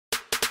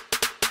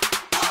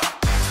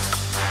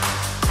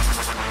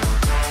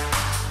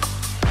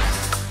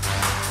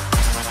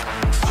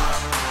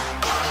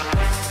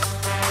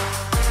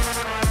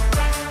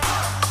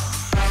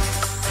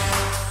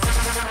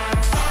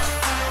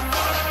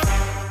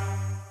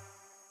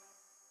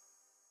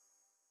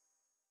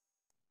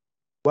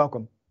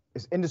Welcome.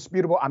 It's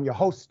indisputable. I'm your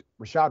host,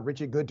 Rashad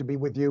Richey. Good to be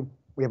with you.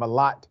 We have a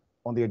lot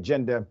on the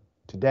agenda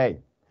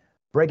today.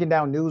 Breaking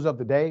down news of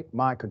the day,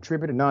 my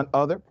contributor, none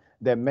other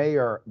than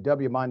Mayor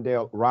W.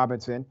 Mondale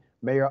Robinson,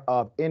 mayor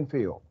of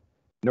Enfield,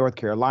 North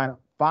Carolina,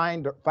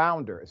 founder,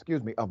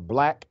 of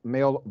Black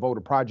Male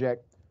Voter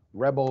Project,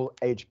 Rebel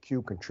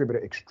HQ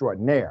contributor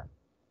extraordinaire.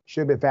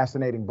 Should be a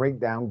fascinating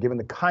breakdown given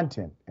the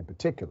content in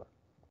particular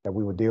that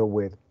we will deal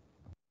with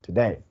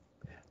today.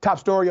 Top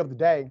story of the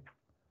day.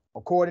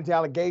 According to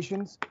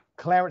allegations,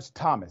 Clarence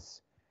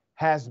Thomas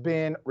has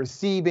been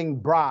receiving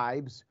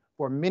bribes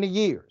for many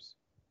years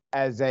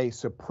as a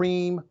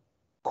Supreme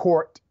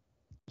Court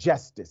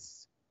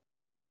justice.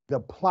 The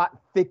plot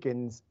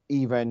thickens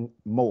even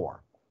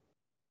more.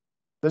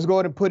 Let's go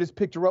ahead and put his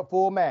picture up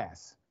full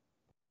mass.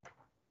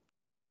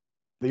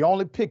 The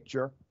only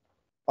picture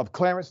of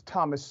Clarence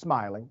Thomas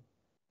smiling,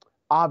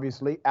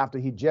 obviously after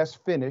he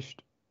just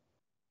finished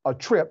a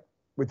trip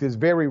with his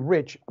very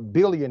rich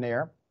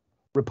billionaire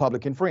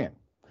Republican friend.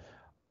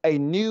 A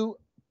new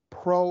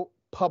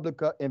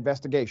ProPublica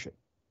investigation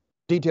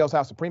details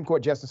how Supreme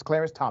Court Justice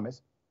Clarence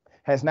Thomas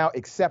has now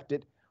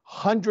accepted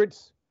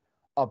hundreds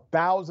of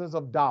thousands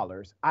of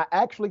dollars. I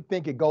actually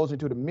think it goes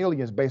into the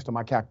millions based on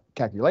my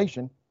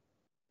calculation,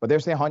 but they're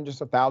saying hundreds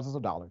of thousands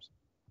of dollars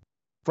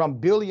from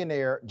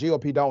billionaire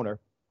GOP donor,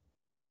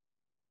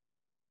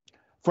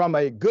 from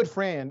a good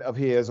friend of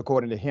his,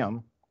 according to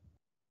him,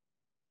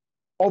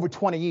 over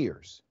 20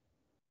 years.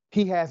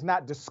 He has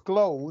not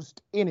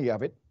disclosed any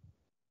of it,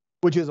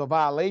 which is a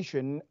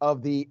violation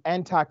of the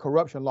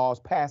anti-corruption laws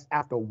passed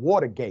after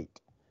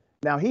Watergate.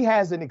 Now, he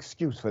has an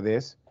excuse for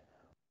this.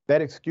 That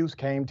excuse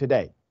came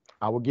today.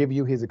 I will give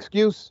you his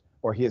excuse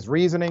or his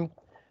reasoning.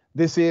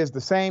 This is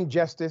the same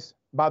justice,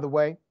 by the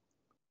way,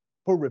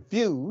 who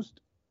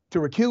refused to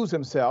recuse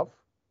himself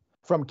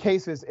from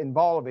cases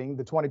involving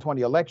the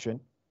 2020 election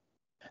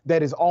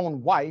that his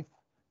own wife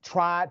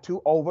tried to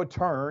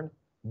overturn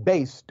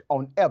based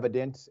on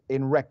evidence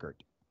in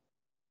record.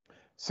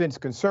 Since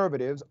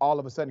conservatives all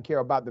of a sudden care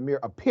about the mere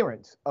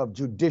appearance of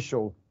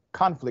judicial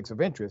conflicts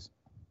of interest,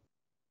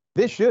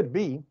 this should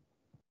be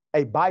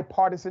a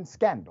bipartisan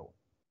scandal,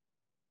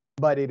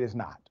 but it is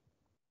not.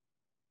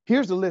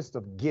 Here's a list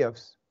of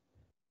gifts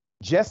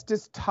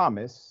Justice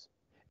Thomas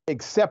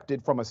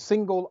accepted from a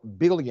single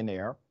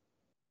billionaire,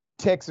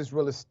 Texas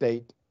real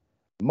estate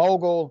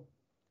mogul,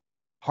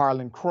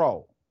 Harlan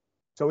Crow.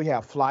 So we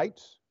have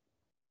flights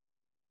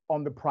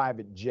on the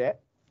private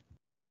jet.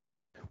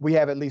 We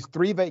have at least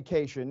 3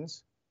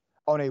 vacations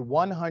on a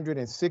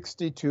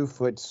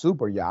 162-foot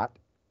super yacht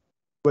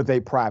with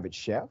a private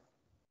chef.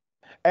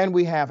 And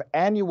we have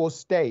annual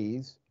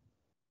stays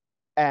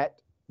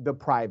at the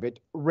private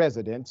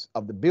residence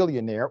of the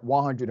billionaire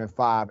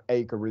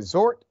 105-acre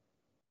resort,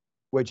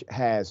 which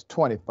has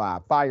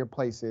 25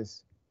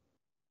 fireplaces,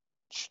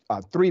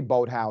 3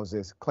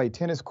 boathouses, clay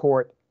tennis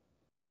court,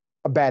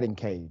 a batting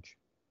cage,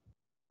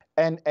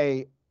 and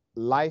a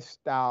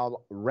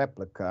lifestyle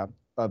replica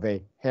of a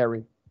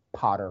Harry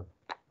Potter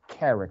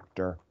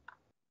character,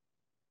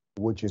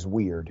 which is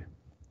weird.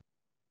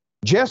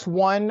 Just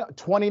one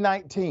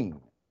 2019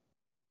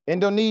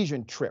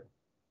 Indonesian trip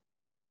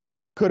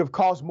could have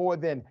cost more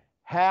than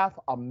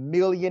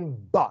 $500,000.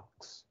 Do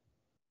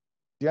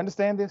you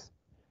understand this?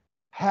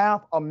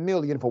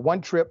 $500,000 for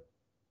one trip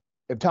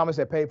if Thomas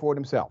had paid for it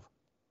himself.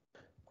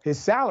 His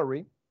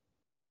salary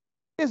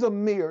is a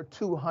mere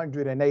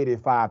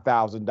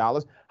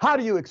 $285,000. How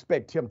do you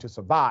expect him to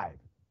survive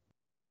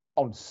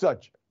on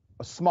such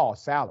a small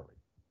salary?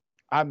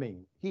 I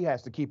mean, he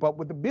has to keep up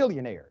with the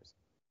billionaires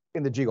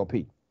in the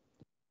GOP.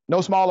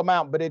 No small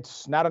amount, but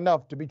it's not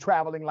enough to be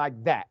traveling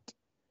like that.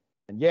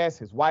 And yes,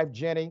 his wife,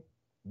 Jenny,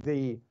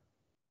 the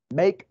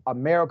Make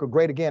America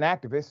Great Again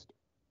activist,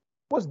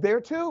 was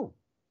there too.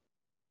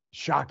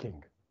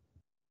 Shocking.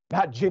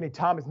 Not Jenny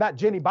Thomas, not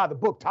Jenny by the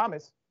book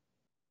Thomas.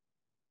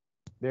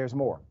 There's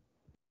more.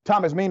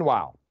 Thomas,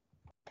 meanwhile,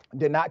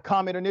 did not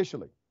comment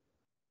initially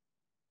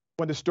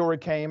when the story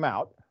came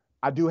out.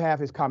 I do have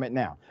his comment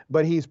now,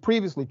 but he's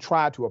previously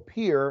tried to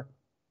appear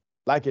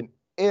like an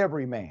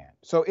everyman.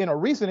 So in a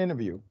recent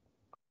interview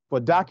for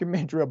a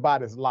documentary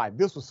about his life,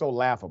 this was so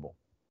laughable,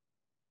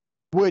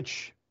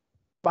 which,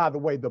 by the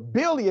way, the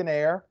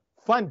billionaire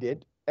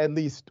funded, at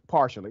least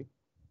partially.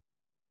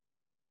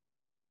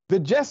 The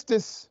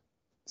justice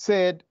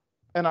said,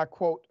 and I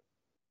quote,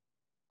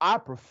 "I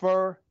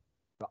prefer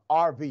the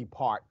RV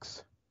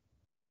parks.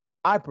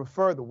 I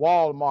prefer the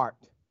Walmart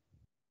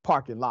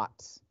parking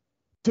lots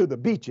to the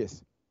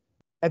beaches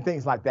and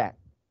things like that.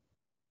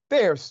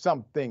 There's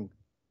something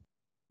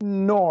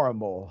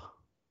normal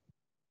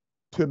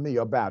to me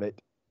about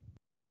it.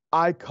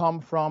 I come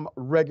from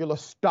regular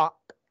stock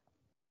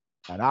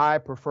and I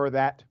prefer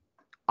that.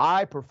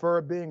 I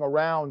prefer being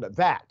around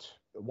that,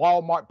 the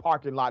Walmart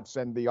parking lots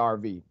and the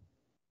RV.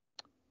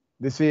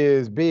 This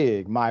is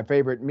big. My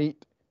favorite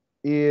meat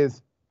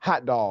is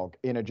hot dog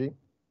energy.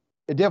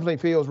 It definitely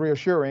feels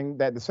reassuring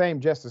that the same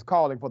justice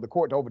calling for the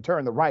court to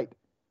overturn the right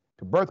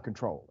to birth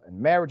control and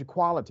marriage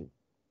equality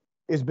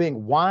is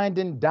being wined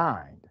and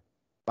dined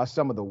by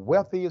some of the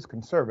wealthiest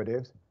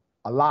conservatives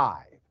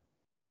alive.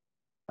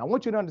 Now, I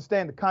want you to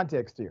understand the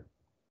context here.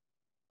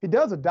 He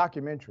does a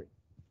documentary.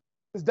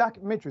 This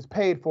documentary is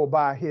paid for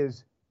by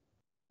his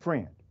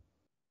friend.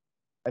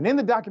 And in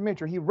the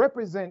documentary, he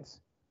represents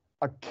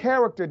a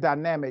character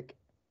dynamic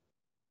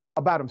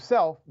about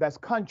himself that's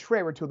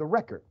contrary to the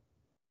record.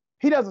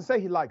 He doesn't say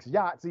he likes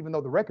yachts, even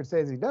though the record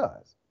says he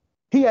does.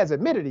 He has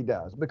admitted he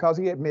does because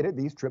he admitted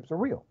these trips are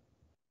real.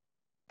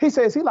 He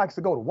says he likes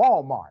to go to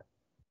Walmart.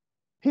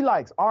 He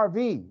likes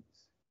RVs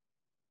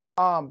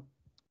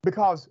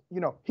because,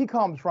 he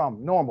comes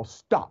from normal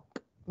stock.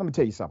 Let me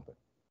tell you something.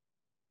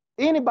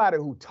 Anybody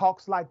who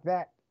talks like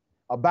that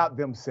about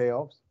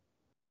themselves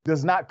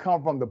does not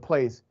come from the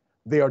place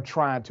they are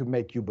trying to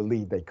make you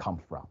believe they come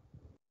from.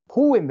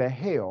 Who in the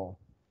hell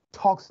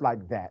talks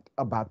like that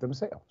about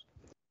themselves?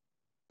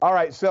 All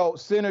right, so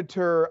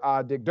Senator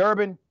Dick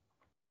Durbin,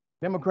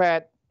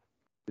 Democrat,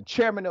 the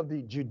chairman of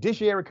the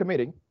Judiciary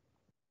Committee,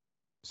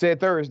 said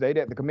Thursday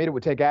that the committee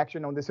would take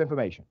action on this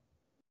information.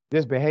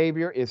 This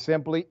behavior is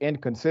simply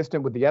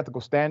inconsistent with the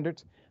ethical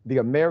standards the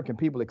American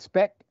people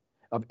expect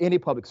of any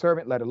public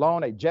servant, let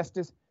alone a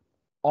justice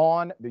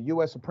on the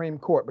U.S. Supreme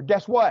Court. But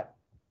guess what?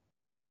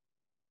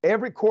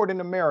 Every court in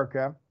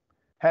America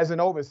has an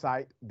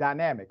oversight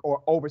dynamic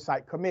or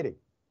oversight committee.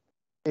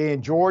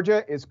 In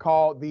Georgia, it's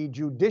called the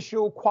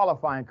Judicial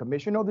Qualifying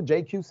Commission, or the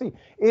JQC.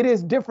 It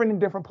is different in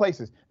different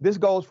places. This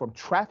goes from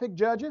traffic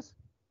judges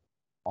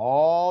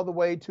all the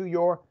way to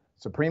your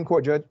Supreme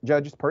Court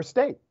judges per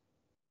state,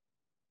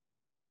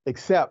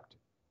 except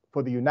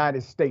for the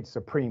United States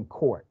Supreme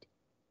Court.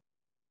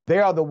 They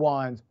are the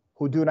ones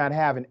who do not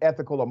have an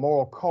ethical or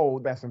moral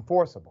code that's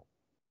enforceable.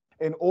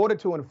 In order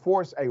to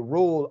enforce a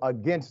rule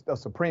against a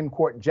Supreme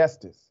Court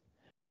justice,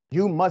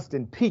 you must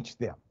impeach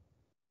them.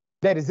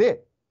 That is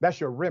it. That's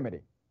your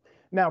remedy.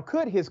 Now,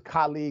 could his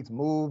colleagues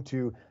move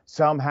to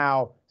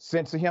somehow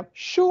censor him?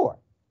 Sure.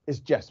 It's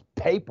just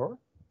paper.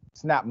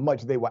 It's not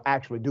much they will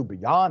actually do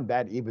beyond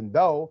that, even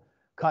though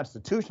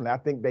constitutionally I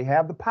think they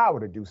have the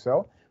power to do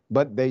so,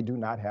 but they do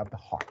not have the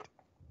heart.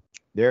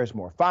 There's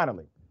more.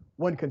 Finally,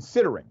 when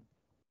considering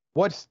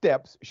what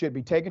steps should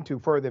be taken to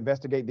further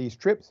investigate these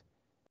trips,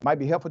 it might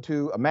be helpful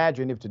to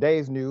imagine if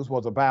today's news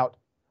was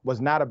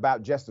not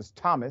about Justice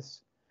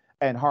Thomas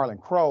and Harlan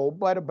Crow,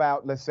 but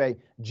about, let's say,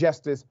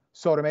 Justice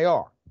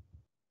Sotomayor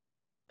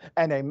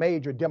and a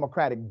major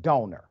Democratic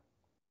donor.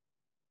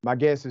 My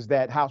guess is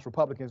that House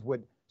Republicans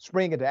would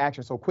spring into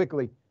action so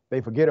quickly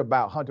they forget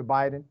about Hunter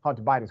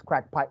Biden's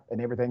crack pipe,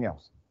 and everything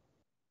else.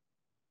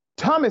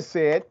 Thomas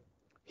said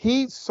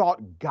he sought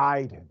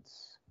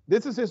guidance.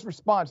 This is his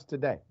response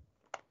today.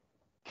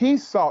 He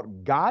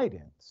sought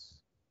guidance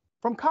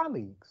from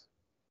colleagues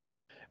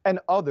and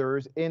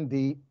others in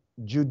the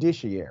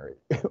judiciary.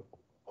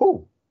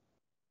 Who?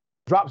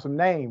 Drop some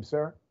names,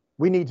 sir.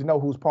 We need to know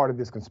who's part of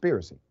this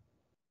conspiracy.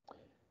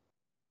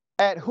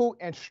 At who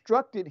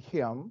instructed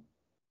him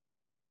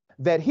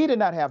that he did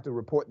not have to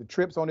report the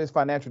trips on his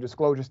financial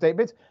disclosure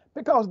statements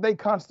because they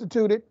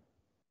constituted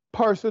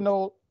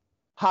personal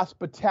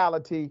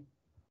hospitality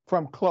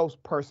from close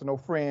personal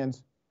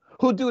friends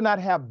who do not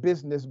have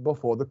business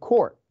before the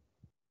court.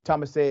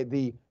 Thomas said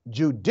the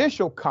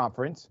Judicial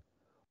Conference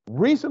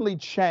recently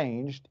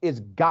changed its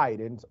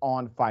guidance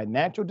on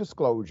financial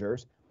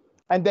disclosures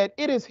and that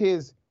it is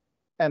his,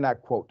 and I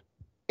quote,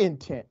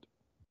 intent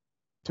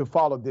to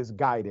follow this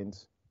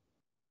guidance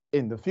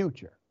in the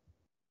future.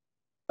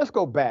 Let's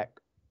go back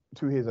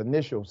to his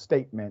initial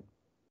statement.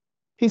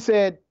 He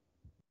said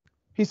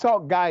he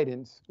sought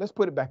guidance. Let's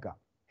put it back up.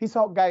 He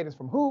sought guidance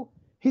from who?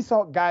 He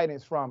sought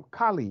guidance from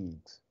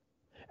colleagues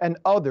and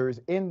others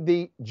in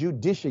the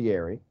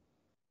judiciary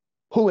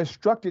who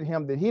instructed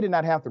him that he did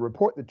not have to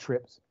report the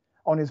trips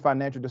on his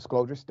financial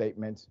disclosure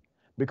statements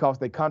because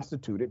they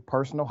constituted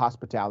personal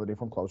hospitality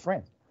from close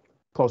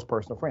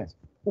personal friends.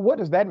 Well, what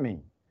does that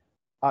mean?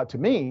 To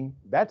me,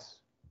 that's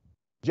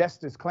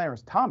Justice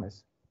Clarence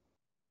Thomas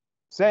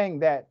saying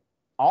that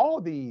all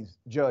these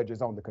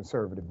judges on the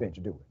conservative bench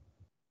do it.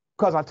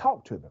 Because I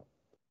talked to them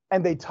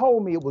and they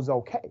told me it was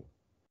okay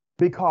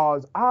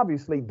because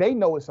obviously they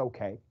know it's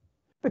okay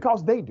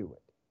because they do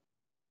it.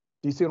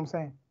 Do you see what I'm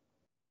saying?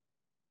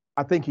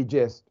 I think he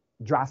just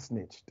dry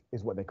snitched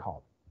is what they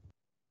call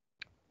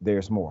it.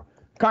 There's more.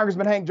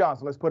 Congressman Hank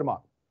Johnson, let's put him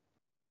up.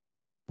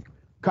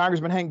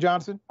 Congressman Hank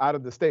Johnson out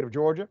of the state of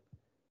Georgia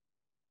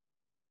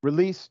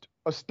released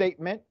a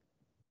statement.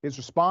 His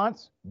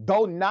response,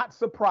 though not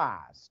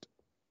surprised,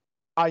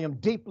 I am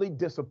deeply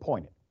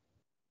disappointed.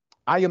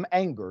 I am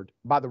angered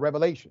by the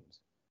revelations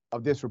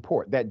of this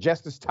report that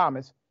Justice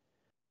Thomas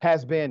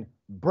has been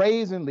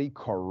brazenly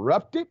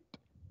corrupted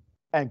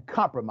and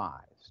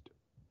compromised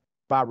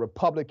by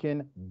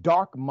Republican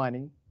dark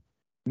money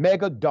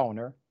mega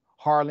donor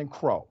Harlan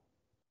Crow.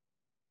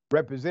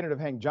 Representative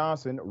Hank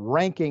Johnson,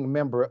 ranking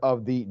member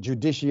of the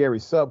Judiciary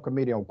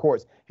Subcommittee on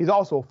Courts. He's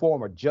also a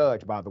former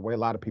judge, by the way. A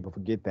lot of people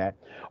forget that.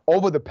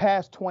 Over the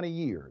past 20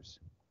 years,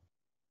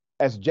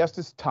 as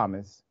Justice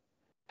Thomas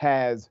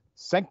has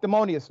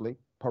sanctimoniously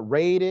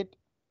paraded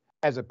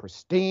as a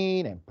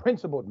pristine and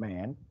principled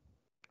man,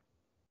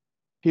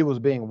 He was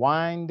being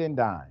wined and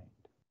dined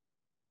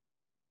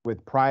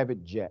with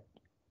private jet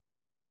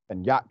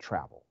and yacht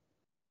travel,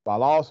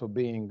 while also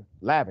being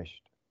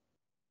lavished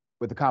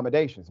with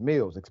accommodations,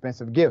 meals,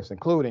 expensive gifts,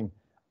 including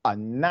a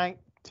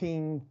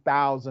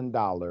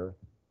 $19,000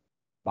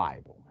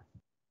 Bible.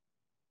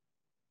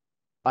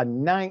 A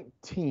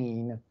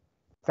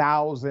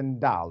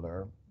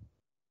 $19,000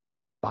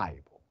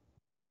 Bible.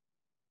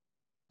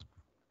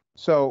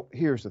 So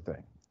here's the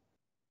thing.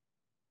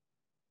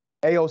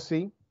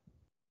 AOC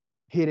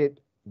hit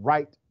it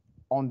right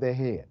on the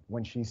head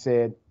when she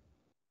said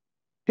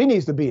he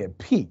needs to be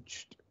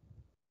impeached.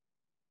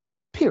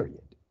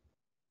 Period.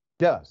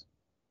 Does.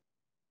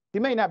 He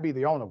may not be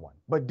the only one,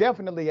 but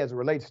definitely as it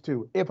relates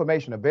to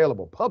information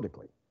available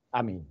publicly.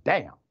 I mean,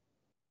 damn.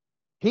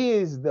 He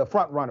is the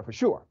front runner for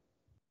sure.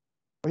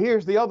 But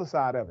here's the other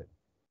side of it.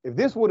 If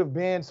this would have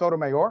been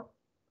Sotomayor,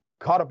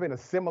 caught up in a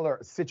similar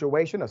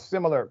situation, a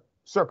similar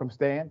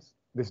circumstance,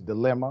 this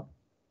dilemma,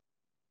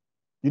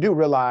 you do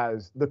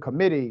realize the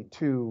committee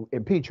to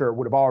impeach her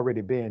would have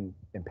already been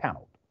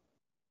impaneled.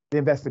 The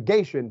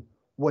investigation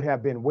would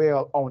have been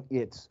well on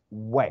its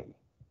way.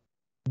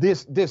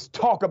 This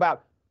talk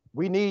about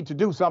we need to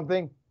do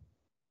something,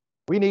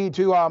 we need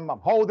to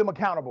hold them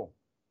accountable.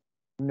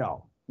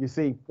 No. You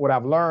see, what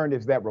I've learned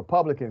is that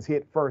Republicans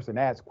hit first and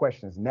ask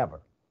questions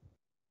never.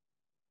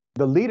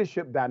 The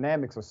leadership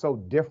dynamics are so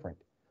different.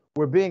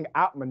 We're being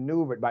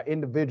outmaneuvered by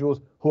individuals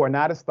who are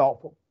not as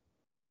thoughtful,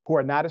 who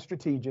are not as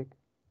strategic.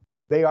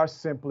 They are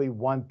simply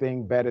one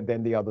thing better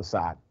than the other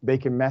side. They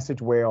can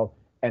message well,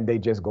 and they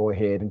just go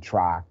ahead and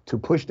try to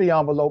push the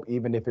envelope,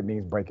 even if it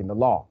means breaking the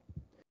law.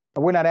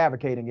 And we're not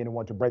advocating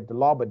anyone to break the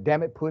law, but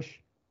damn it, push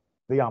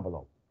the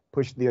envelope,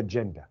 push the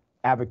agenda,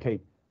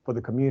 advocate for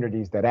the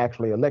communities that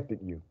actually elected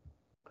you.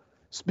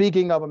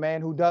 Speaking of a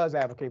man who does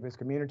advocate for his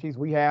communities,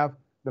 we have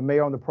the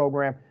mayor on the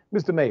program.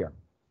 Mr. Mayor,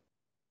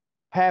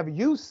 have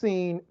you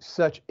seen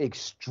such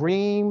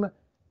extreme,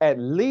 at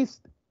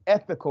least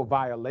ethical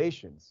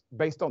violations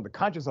based on the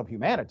conscience of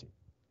humanity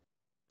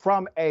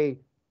from a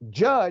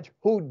judge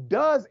who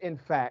does, in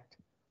fact,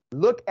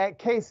 look at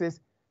cases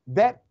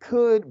that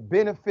could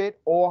benefit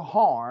or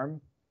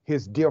harm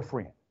his dear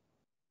friend?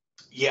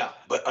 Yeah,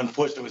 but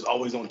unfortunately, it was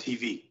always on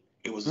TV.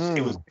 It was.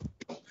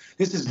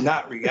 This is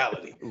not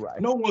reality. Right.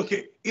 No one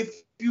can.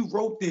 If you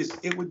wrote this,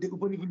 it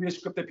wouldn't even be a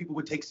script that people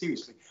would take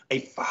seriously.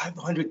 A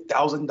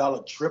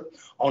 $500,000 trip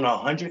on a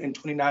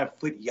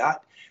 129-foot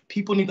yacht.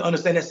 People need to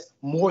understand that's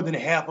more than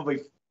half of a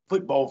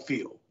football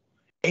field.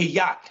 A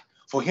yacht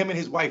for him and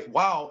his wife,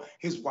 while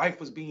his wife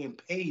was being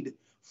paid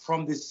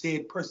from this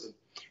said person.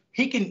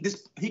 He can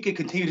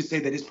continue to say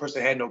that this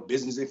person had no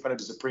business in front of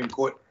the Supreme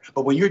Court,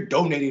 but when you're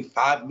donating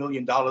 $5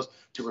 million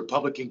to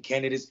Republican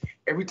candidates,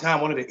 every time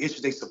one of the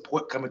issues they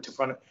support come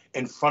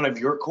in front of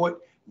your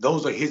court,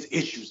 those are his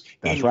issues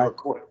in your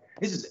court.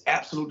 This is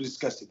absolutely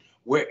disgusting.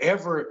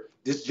 Wherever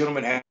this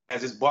gentleman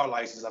has his bar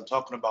license, I'm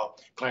talking about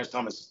Clarence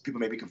Thomas.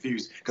 People may be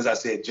confused because I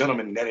said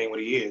gentleman, and that ain't what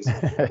he is.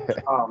 But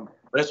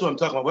that's what I'm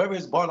talking about. Wherever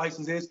his bar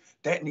license is,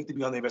 that needs to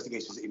be on the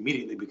investigations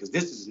immediately, because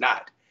this is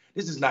not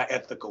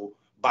ethical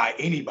by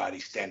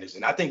anybody's standards.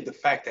 And I think the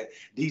fact that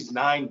these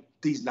nine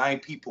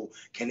people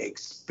can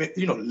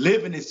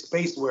live in this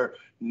space where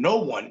no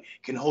one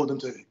can hold them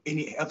to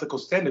any ethical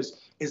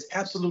standards is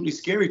absolutely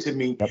scary to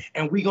me. Yep.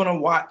 And we're gonna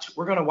watch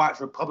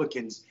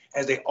Republicans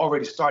as they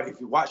already started. If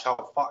you watch how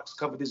Fox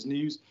covered this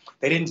news,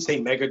 they didn't say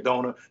mega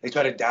donor. They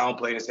tried to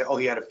downplay it and say, oh,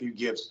 he had a few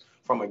gifts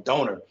from a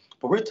donor.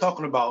 But we're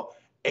talking about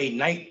a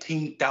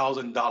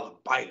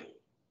 $19,000 Bible.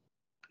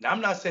 Now,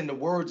 I'm not saying the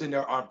words in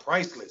there aren't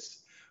priceless,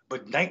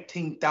 but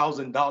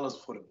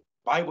 $19,000 for the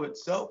Bible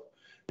itself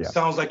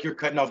sounds like you're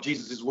cutting off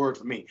Jesus' word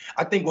for me.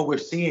 I think what we're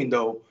seeing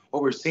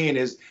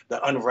is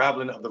the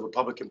unraveling of the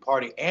Republican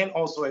Party, and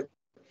also,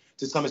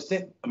 to some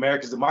extent,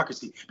 America's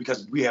democracy,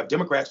 because we have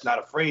Democrats not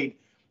afraid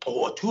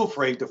or too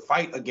afraid to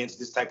fight against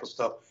this type of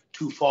stuff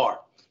too far.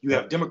 You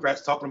have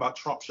Democrats talking about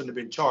Trump shouldn't have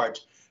been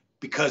charged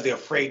because they're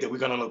afraid that we're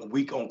going to look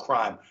weak on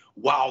crime,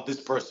 while this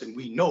person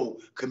we know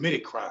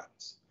committed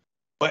crimes.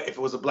 But if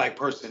it was a black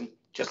person,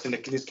 just in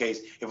this case,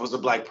 if it was a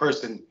black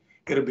person,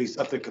 it'll be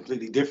something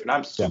completely different.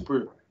 I'm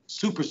super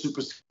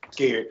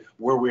scared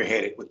where we're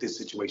headed with this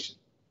situation.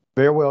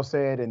 Very well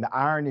said. And the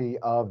irony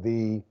of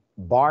the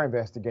Barr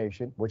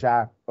investigation, which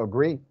I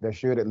agree, there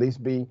should at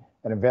least be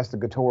an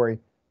investigatory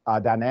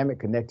dynamic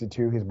connected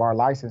to his bar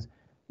license.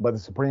 But the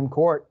Supreme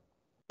Court,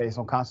 based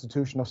on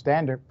constitutional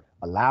standard,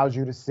 allows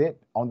you to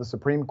sit on the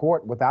Supreme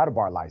Court without a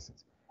bar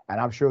license. And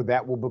I'm sure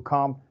that will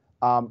become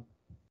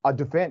a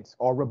defense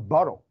or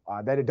rebuttal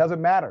that it doesn't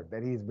matter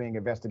that he's being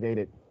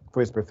investigated for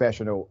his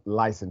professional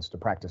license to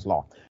practice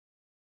law.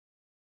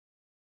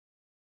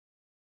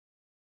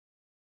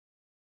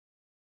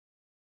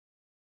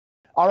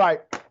 All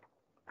right,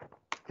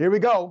 here we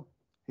go.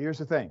 Here's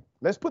the thing.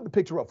 Let's put the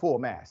picture up full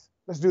mass.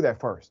 Let's do that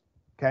first,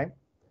 okay?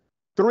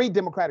 3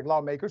 Democratic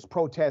lawmakers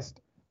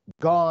protest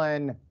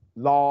gun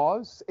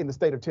laws in the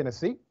state of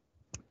Tennessee.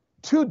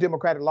 2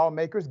 Democratic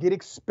lawmakers get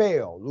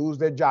expelled, lose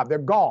their job, they're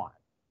gone.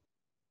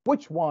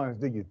 Which ones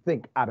do you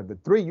think out of the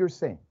 3 you're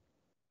seeing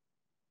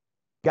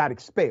got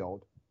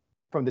expelled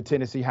from the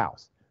Tennessee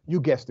House. You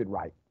guessed it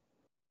right.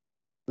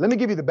 Let me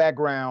give you the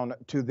background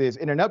to this.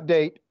 In an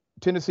update,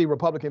 Tennessee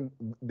Republican,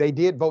 they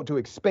did vote to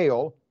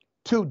expel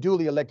 2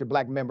 duly elected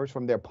black members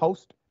from their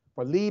post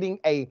for leading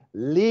a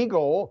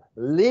legal,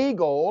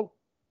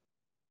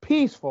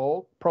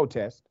 peaceful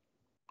protest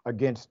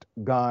against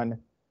gun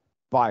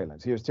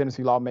violence. Here's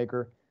Tennessee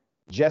lawmaker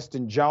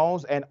Justin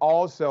Jones and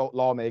also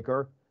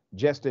lawmaker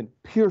Justin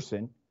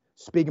Pearson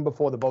speaking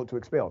before the vote to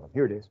expel them.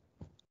 Here it is.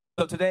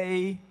 So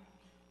today,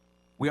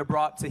 we are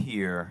brought to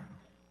here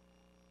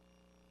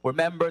where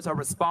members are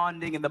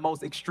responding in the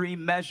most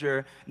extreme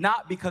measure,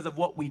 not because of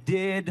what we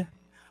did,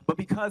 but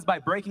because by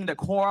breaking the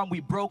quorum,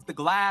 we broke the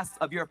glass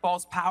of your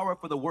false power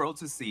for the world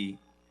to see.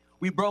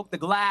 We broke the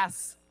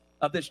glass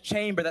of this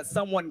chamber that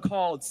someone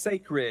called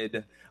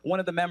sacred.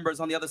 One of the members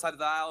on the other side of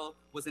the aisle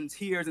was in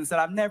tears and said,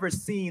 "I've never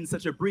seen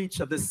such a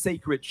breach of this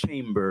sacred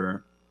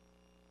chamber."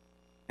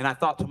 And I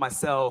thought to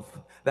myself,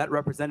 that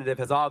representative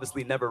has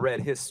obviously never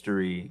read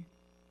history.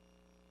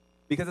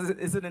 Because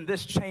is it in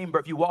this chamber,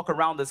 if you walk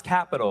around this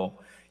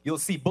Capitol, you'll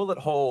see bullet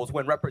holes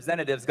when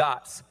representatives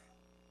got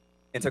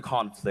into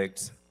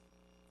conflict.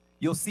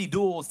 You'll see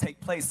duels take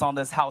place on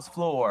this House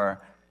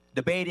floor,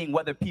 debating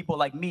whether people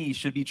like me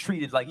should be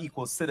treated like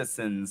equal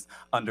citizens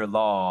under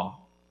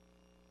law.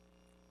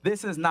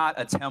 This is not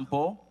a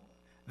temple.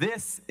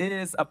 This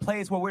is a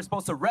place where we're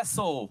supposed to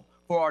wrestle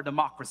for our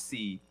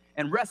democracy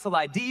and wrestle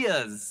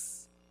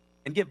ideas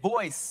and give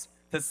voice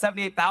to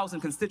 78,000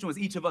 constituents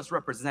each of us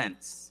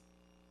represents.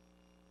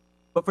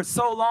 But for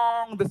so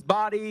long, this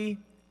body,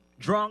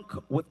 drunk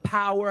with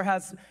power,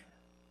 has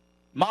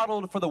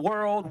modeled for the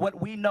world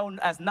what we know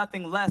as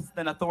nothing less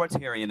than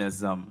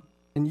authoritarianism.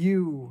 And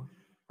you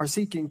are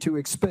seeking to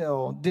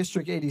expel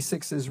District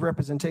 86's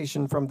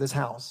representation from this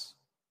House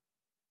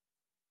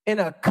in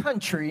a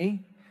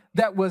country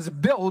that was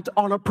built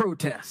on a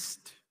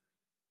protest.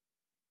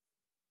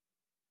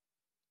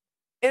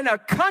 In a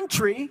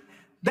country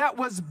that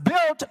was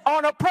built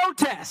on a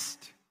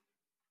protest.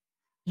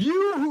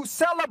 You who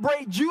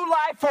celebrate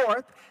July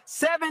 4th,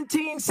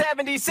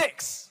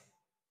 1776,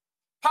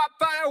 pop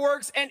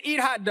fireworks and eat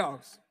hot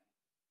dogs.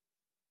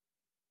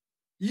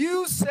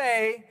 You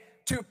say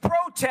to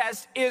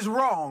protest is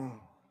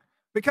wrong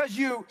because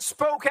you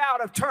spoke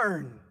out of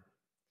turn,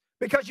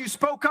 because you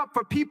spoke up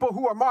for people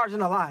who are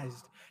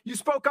marginalized. You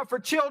spoke up for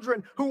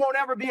children who won't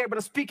ever be able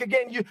to speak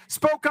again. You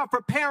spoke up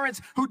for parents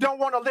who don't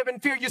want to live in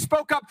fear. You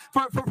spoke up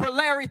for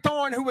Larry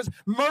Thorne, who was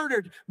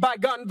murdered by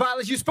gun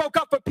violence. You spoke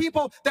up for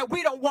people that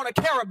we don't want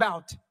to care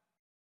about.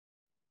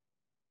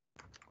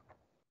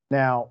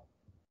 Now,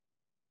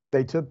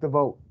 they took the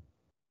vote.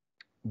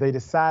 They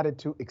decided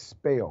to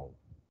expel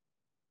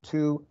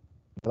 2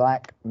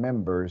 black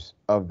members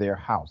of their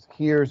House.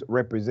 Here's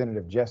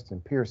Representative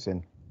Justin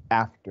Pearson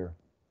after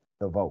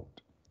the vote.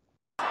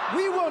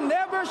 We will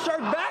never shirk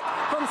back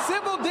from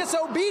civil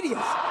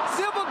disobedience.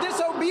 Civil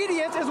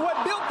disobedience is what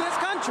built this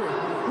country.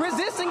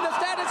 Resisting the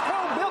status quo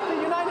built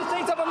the United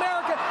States of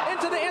America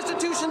into the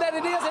institution that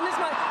it is, and it's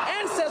my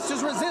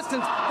ancestors'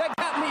 resistance that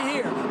got me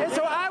here. And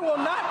so I will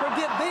not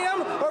forget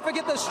them or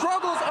forget the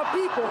struggles of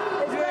people,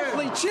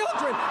 especially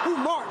children who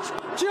march,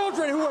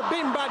 children who are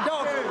beaten by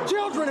dogs,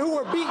 children who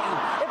are beaten.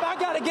 If I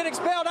got to get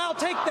expelled, I'll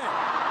take that.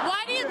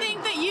 Why do you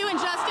think that you and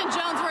Justin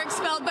Jones were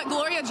expelled, but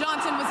Gloria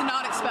Johnson was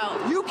not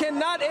expelled? You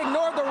cannot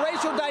ignore the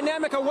racial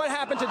dynamic of what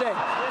happened today.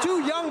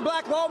 2 young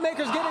black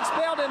lawmakers get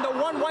expelled and the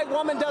 1 white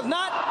woman does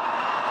not.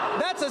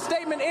 That's a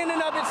statement in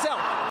and of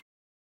itself.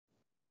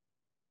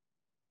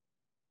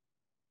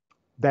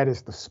 That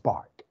is the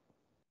spark.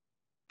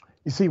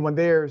 You see, when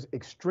there's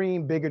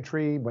extreme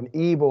bigotry, when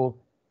evil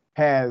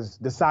has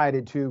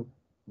decided to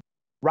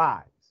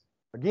rise,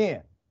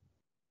 again,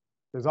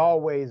 there's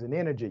always an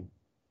energy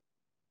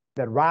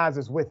that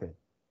rises with it,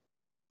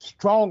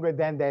 stronger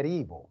than that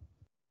evil,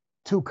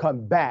 to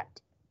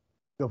combat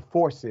the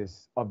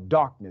forces of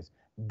darkness.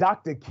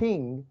 Dr.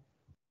 King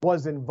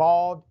was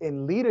involved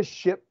in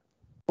leadership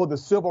for the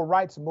civil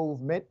rights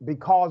movement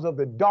because of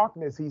the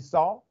darkness he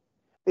saw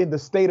in the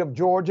state of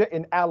Georgia,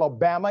 in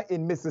Alabama,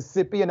 in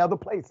Mississippi, and other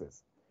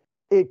places.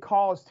 It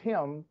caused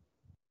him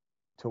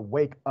to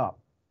wake up.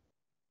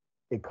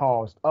 It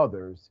caused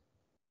others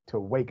to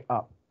wake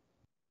up.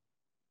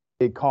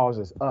 It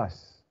causes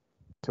us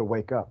to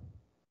wake up.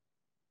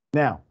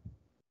 Now,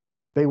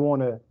 they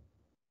want to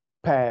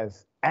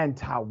pass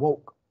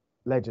anti-woke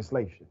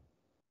legislation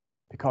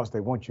because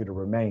they want you to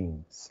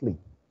remain asleep.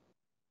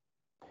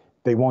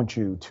 They want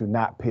you to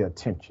not pay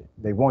attention.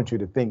 They want you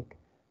to think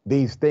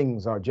these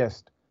things are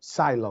just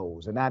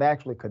silos and not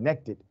actually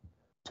connected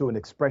to an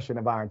expression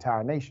of our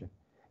entire nation.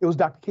 It was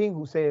Dr. King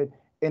who said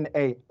in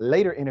a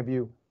later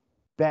interview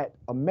that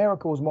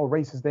America was more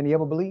racist than he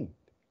ever believed.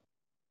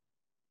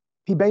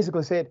 He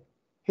basically said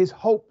his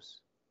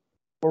hopes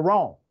were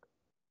wrong.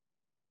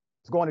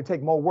 It's going to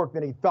take more work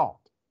than he thought.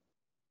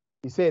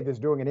 He said this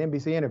during an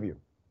NBC interview.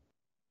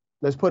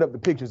 Let's put up the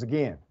pictures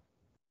again.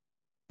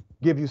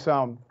 Give you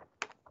some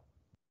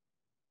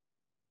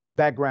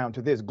background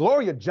to this.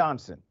 Gloria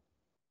Johnson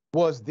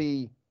was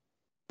the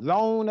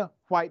lone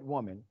white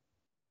woman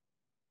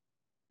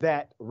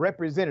that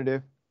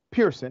Representative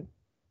Pearson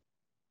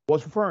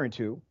was referring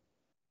to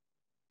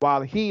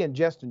while he and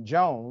Justin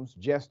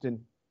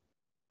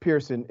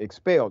Pearson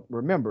expelled.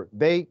 Remember,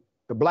 the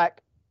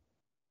black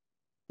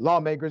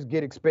lawmakers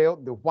get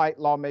expelled. The white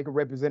lawmaker,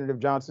 Representative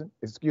Johnson,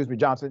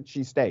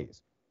 she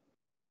stays.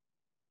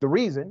 The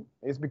reason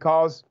is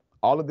because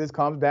all of this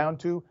comes down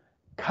to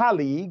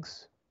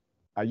colleagues,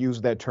 I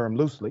use that term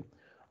loosely,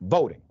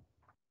 voting.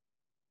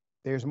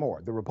 There's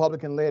more. The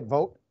Republican-led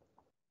vote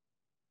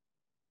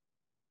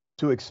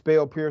to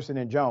expel Pearson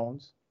and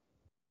Jones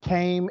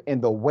came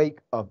in the wake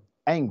of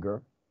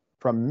anger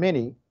from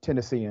many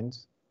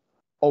Tennesseans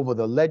over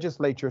the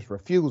legislature's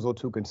refusal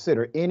to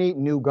consider any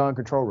new gun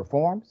control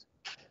reforms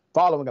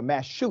following a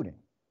mass shooting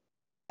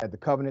at the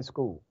Covenant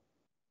School.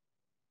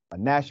 A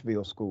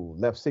Nashville school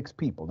left 6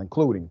 people,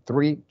 including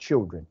 3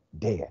 children,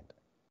 dead.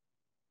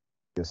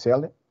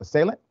 The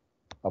assailant,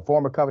 a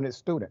former Covenant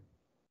student,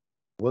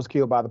 was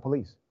killed by the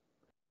police,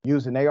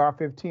 used an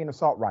AR-15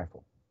 assault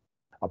rifle,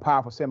 a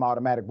powerful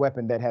semi-automatic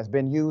weapon that has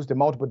been used in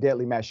multiple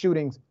deadly mass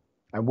shootings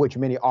and which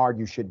many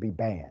argue should be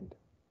banned.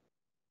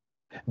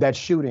 That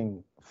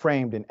shooting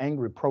framed an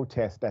angry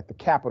protest at the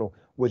Capitol,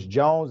 which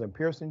Jones and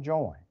Pearson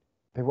joined.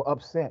 They were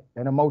upset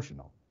and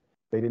emotional.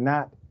 They did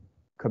not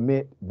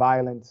commit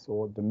violence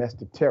or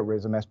domestic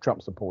terrorism as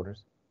Trump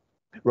supporters.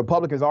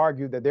 Republicans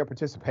argued that their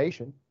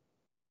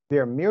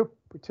mere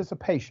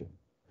participation,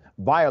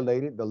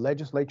 violated the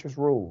legislature's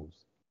rules.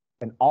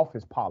 An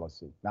office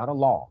policy, not a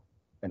law.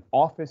 An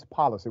office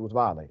policy was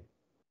violated.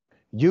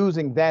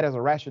 Using that as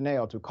a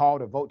rationale to call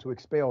the vote to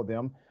expel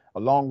them,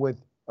 along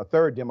with a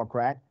third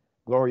Democrat,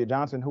 Gloria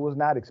Johnson, who was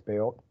not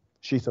expelled.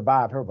 She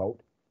survived her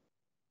vote.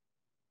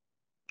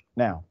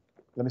 Now,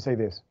 let me say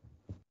this.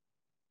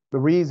 The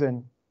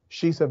reason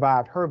she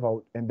survived her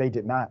vote and they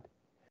did not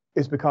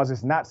is because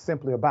it's not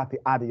simply about the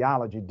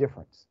ideology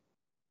difference.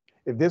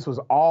 If this was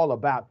all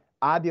about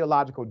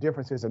ideological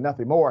differences and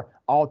nothing more,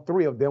 all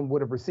 3 of them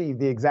would have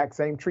received the exact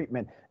same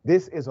treatment.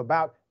 This is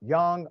about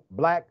young,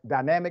 black,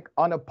 dynamic,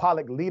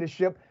 unapologetic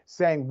leadership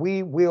saying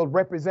we will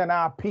represent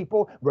our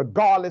people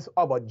regardless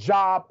of a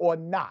job or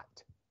not.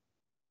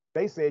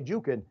 They said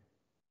you can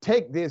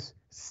take this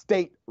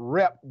state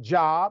rep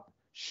job,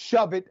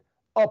 shove it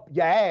up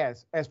your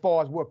ass as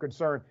far as we're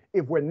concerned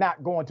if we're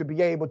not going to be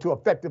able to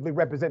effectively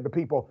represent the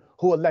people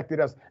who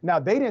elected us. Now,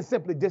 they didn't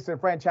simply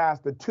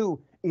disenfranchise the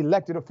 2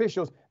 elected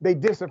officials. They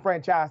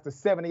disenfranchised the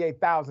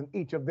 78,000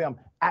 each of them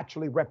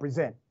actually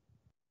represent.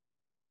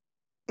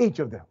 Each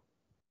of them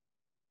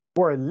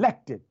were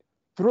elected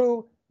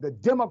through the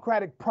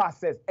democratic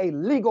process, a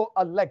legal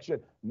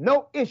election.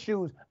 No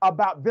issues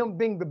about them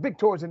being the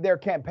victors in their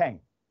campaign.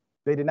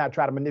 They did not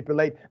try to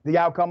manipulate the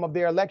outcome of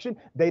their election.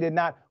 They did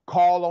not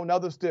call on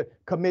others to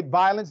commit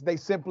violence. They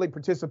simply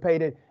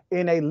participated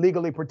in a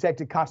legally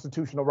protected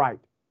constitutional right.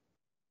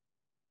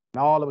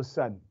 Now, all of a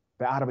sudden,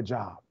 they're out of a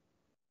job.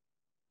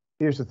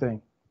 Here's the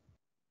thing.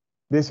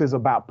 This is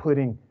about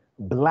putting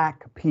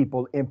black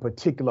people, in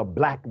particular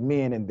black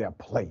men, in their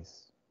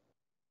place.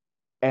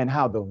 And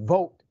how the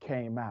vote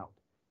came out.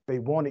 They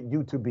wanted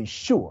you to be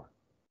sure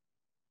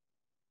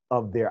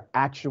of their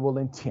actual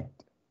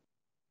intent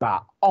by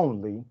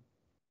only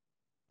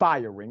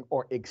firing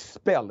or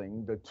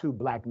expelling the 2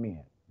 black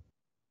men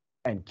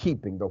and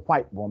keeping the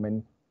white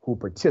woman who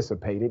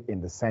participated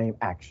in the same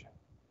action.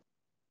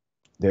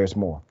 There's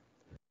more.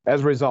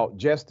 As a result,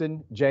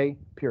 Justin J.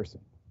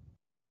 Pearson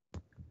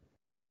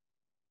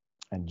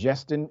and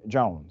Justin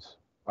Jones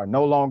are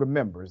no longer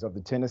members of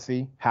the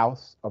Tennessee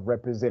House of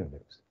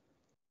Representatives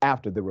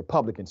after the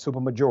Republican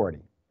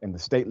supermajority in the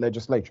state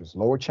legislature's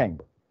lower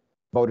chamber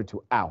voted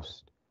to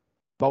oust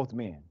both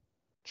men.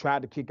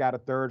 Tried to kick out a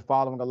third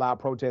following a loud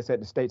protest at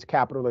the state's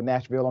capital in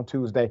Nashville on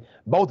Tuesday.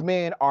 Both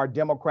men are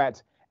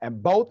Democrats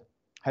and both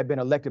have been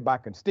elected by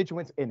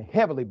constituents in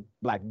heavily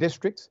black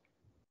districts.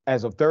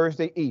 As of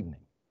Thursday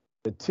evening,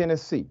 the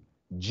Tennessee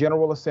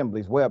General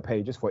Assembly's web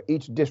pages for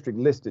each district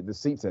listed the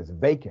seats as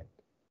vacant,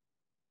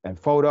 and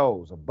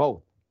photos of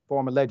both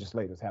former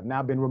legislators have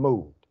now been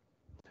removed.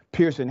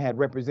 Pearson had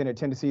represented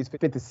Tennessee's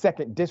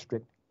 52nd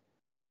district,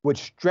 which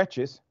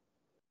stretches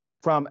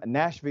from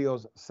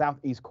Nashville's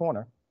southeast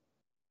corner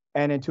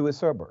and into its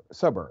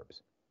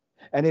suburbs.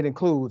 And it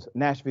includes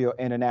Nashville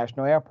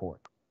International Airport.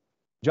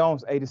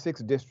 Jones'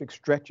 86th district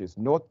stretches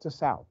north to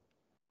south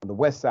on the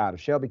west side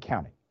of Shelby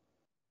County,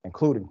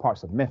 including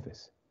parts of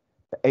Memphis.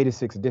 The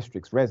 86th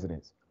district's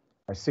residents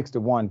are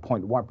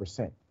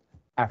 61.1%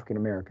 African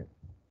American.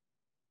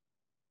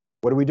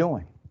 What are we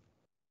doing?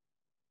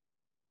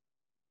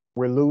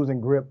 We're losing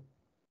grip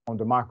on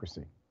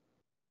democracy.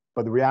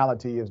 But the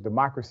reality is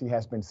democracy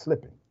has been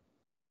slipping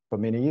for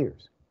many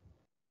years.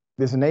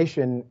 This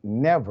nation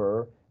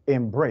never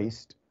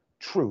embraced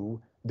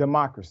true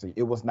democracy.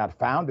 It was not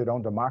founded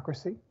on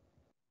democracy.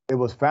 It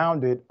was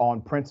founded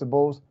on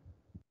principles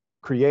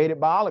created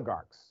by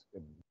oligarchs,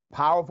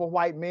 powerful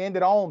white men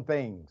that own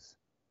things.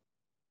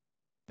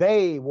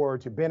 They were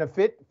to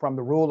benefit from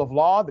the rule of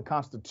law, the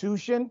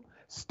Constitution,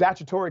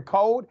 statutory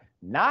code,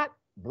 not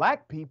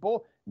black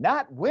people,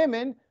 not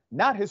women,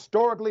 not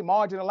historically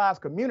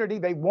marginalized community.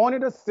 They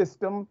wanted a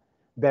system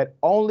that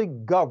only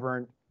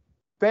governed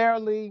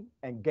fairly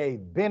and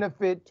gave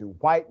benefit to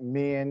white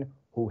men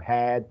who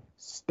had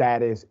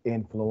status,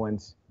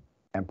 influence,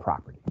 and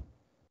property.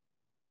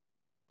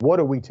 What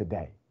are we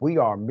today? We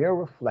are a mere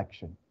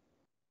reflection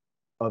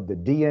of the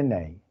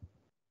DNA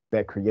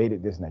that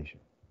created this nation.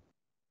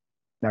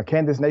 Now,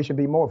 can this nation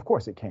be more? Of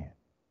course it can.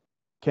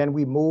 Can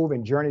we move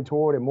and journey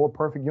toward a more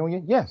perfect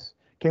union? Yes.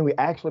 Can we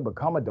actually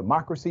become a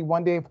democracy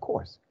one day? Of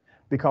course,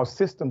 because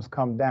systems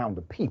come down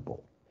to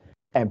people,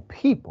 and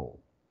people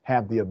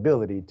have the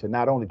ability to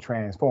not only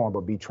transform,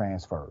 but be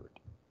transferred.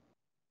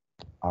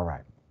 All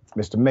right.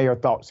 Mr. Mayor,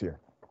 thoughts here?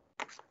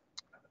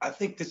 I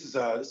think this is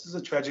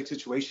a tragic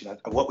situation.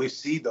 What we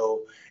see,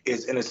 though,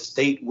 is in a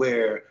state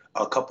where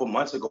a couple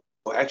months ago,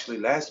 actually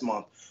last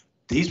month,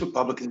 these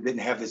Republicans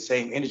didn't have the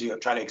same energy of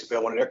trying to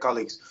expel one of their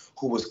colleagues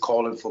who was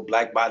calling for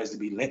black bodies to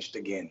be lynched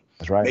again.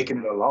 That's right. Making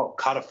it a law,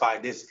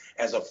 codified this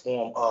as a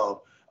form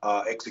of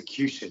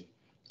execution,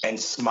 and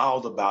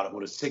smiled about it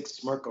with a sick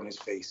smirk on his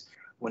face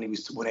when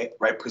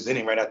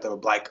presenting right after a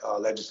black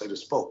legislator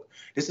spoke.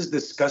 This is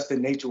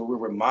disgusting nature where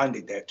we're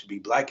reminded that to be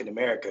black in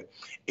America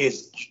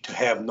is to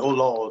have no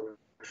law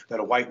that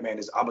a white man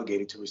is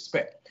obligated to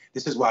respect.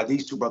 This is why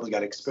these two brothers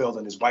got expelled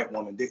and this white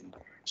woman didn't.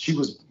 She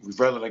was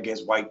rebelling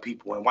against white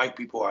people, and white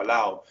people are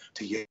allowed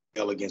to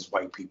yell against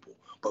white people.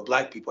 But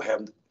black people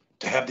have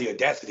to have the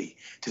audacity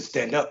to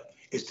stand up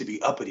is to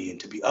be uppity, and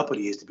to be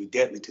uppity is to be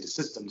deadly to the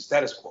system, the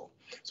status quo.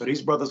 So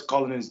these brothers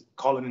calling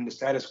in the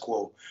status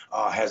quo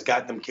has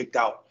gotten them kicked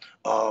out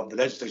of the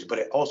legislature. But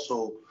it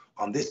also,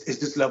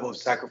 this level of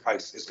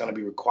sacrifice is going to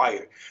be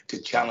required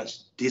to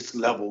challenge this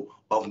level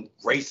of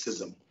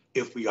racism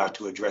if we are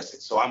to address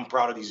it. So I'm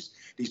proud of these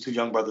two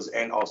young brothers,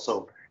 and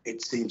also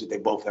it seems that they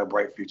both have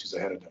bright futures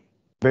ahead of them.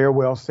 Very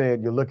well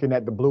said. You're looking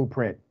at the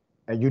blueprint,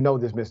 and you know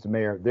this, Mr.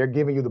 Mayor. They're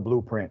giving you the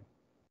blueprint.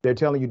 They're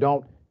telling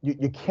you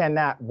you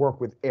cannot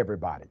work with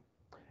everybody.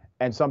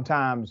 And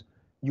sometimes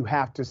you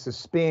have to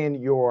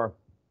suspend your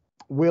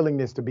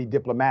willingness to be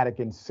diplomatic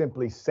and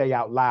simply say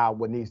out loud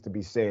what needs to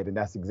be said. And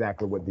that's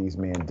exactly what these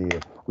men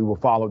did. We will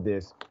follow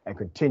this and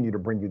continue to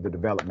bring you the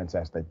developments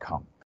as they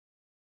come.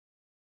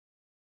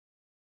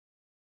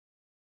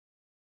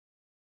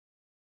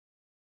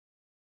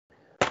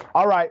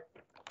 All right,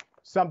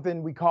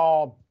 something we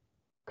call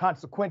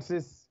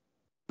consequences,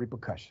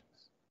 repercussions.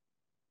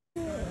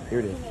 Here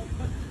it is.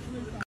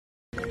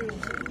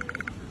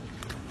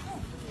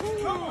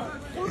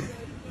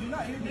 You're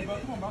not hitting me, bro.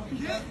 Come on, bro.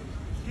 Get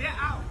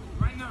out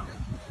right now.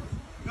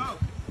 Go.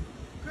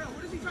 Girl,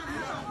 what is he trying to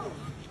hit out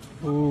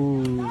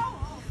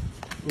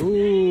for?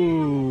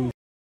 Ooh.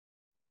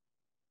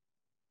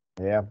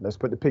 Yeah, let's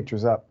put the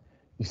pictures up.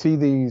 You see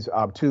these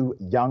two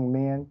young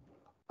men,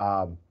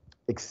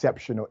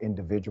 exceptional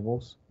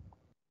individuals.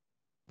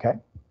 Okay,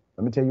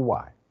 let me tell you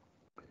why.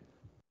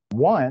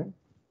 One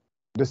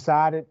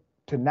decided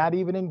to not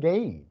even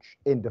engage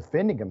in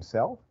defending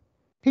himself.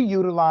 He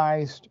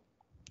utilized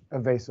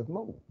evasive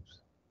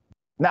moves.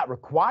 Not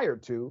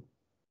required to.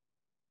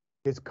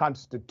 His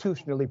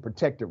constitutionally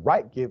protected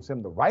right gives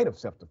him the right of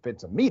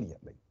self-defense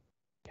immediately.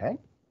 Okay?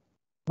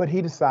 But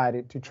he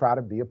decided to try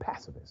to be a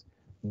pacifist.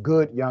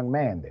 Good young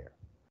man there.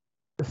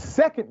 The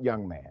second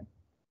young man,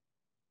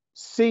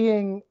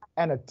 seeing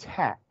an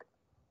attack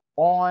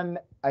on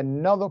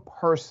another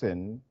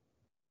person,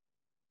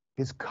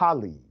 his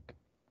colleague,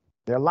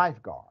 their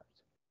lifeguards,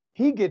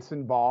 he gets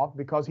involved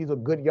because he's a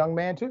good young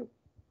man too.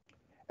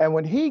 And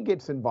when he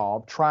gets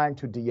involved trying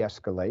to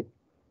de-escalate,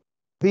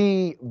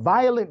 the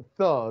violent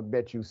thug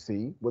that you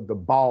see with the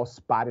bald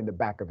spot in the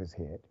back of his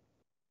head,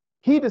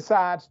 he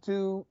decides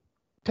to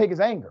take his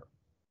anger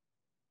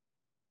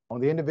on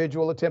the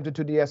individual attempted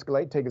to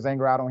de-escalate, take his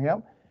anger out on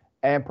him,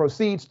 and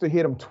proceeds to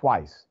hit him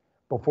twice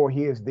before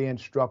he is then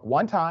struck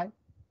one time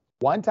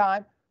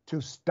to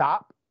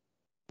stop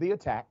the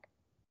attack,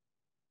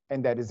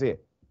 and that is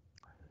it.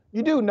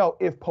 You do know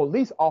if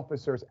police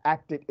officers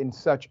acted in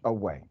such a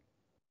way,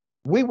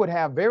 we would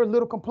have very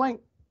little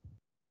complaint.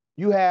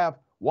 You have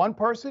one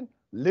person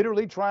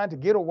literally trying to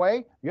get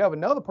away. You have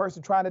another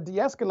person trying to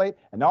de-escalate,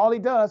 and all he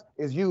does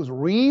is use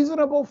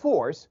reasonable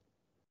force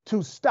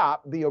to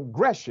stop the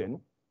aggression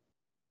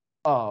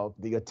of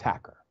the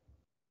attacker.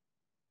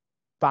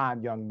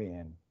 Fine young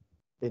men,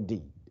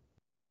 indeed.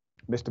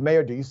 Mr.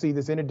 Mayor, do you see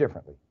this any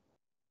differently?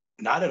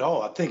 Not at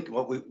all. I think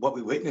what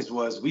we witnessed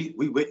was we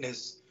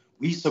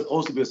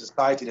supposed to be a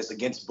society that's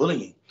against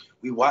bullying.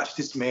 We watched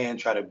this man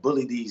try to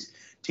bully these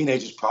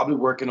teenagers, probably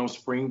working on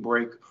spring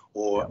break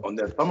or on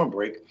their summer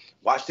break.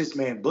 Watch this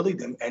man bully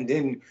them, and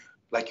then,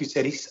 like you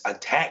said, he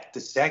attacked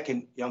the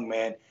second young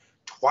man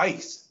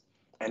twice.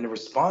 And the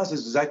response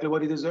is exactly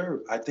what he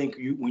deserved. I think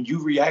when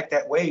you react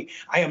that way,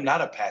 I am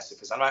not a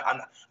pacifist.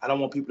 I don't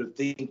want people to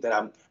think that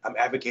I'm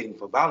advocating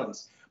for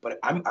violence, but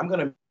I'm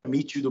going to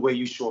meet you the way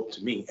you show up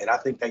to me. And I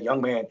think that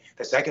young man,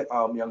 the second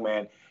young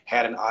man,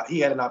 had an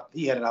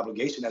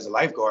obligation as a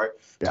lifeguard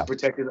to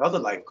protect his other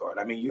lifeguard.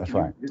 I mean, you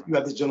have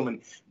this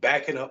gentleman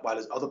backing up while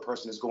this other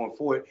person is going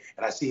forward,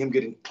 and I see him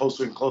getting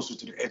closer and closer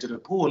to the edge of the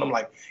pool, and I'm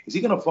like, is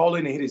he gonna fall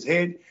in and hit his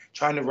head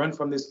trying to run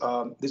from this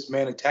this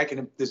man attacking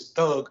him, this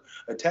thug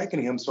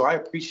attacking him? So I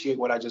appreciate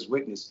what I just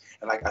witnessed,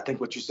 and like I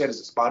think what you said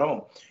is spot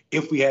on.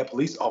 If we had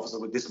police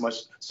officers with this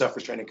much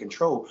self-restraint and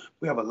control,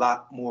 we have a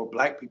lot more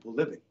Black people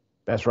living.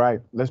 That's right.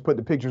 Let's put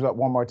the pictures up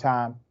one more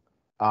time.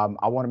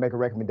 I want to make a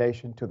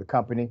recommendation to the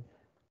company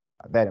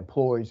that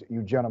employs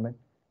you gentlemen.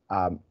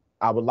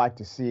 I would like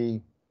to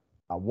see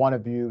one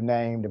of you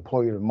named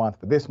Employee of the Month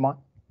for this month,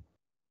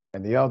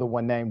 and the other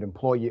one named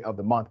Employee of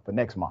the Month for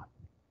next month.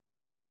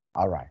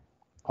 All right.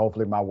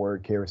 Hopefully my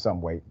word carries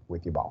some weight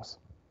with your boss.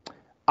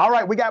 All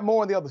right, we got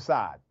more on the other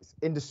side. It's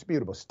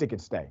indisputable. Stick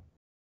and stay.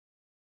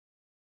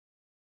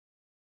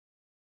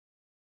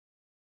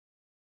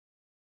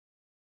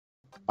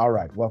 All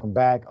right, welcome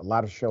back. A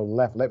lot of show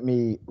left. Let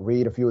me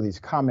read a few of these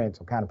comments.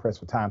 I'm kind of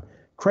pressed for time.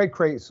 Craig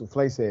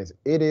Souffle says,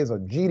 it is a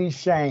GD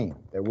shame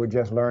that we're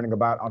just learning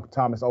about Uncle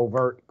Thomas'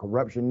 overt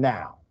corruption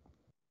now.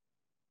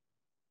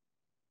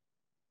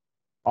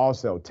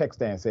 Also,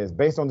 Textan says,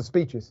 based on the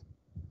speeches,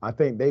 I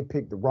think they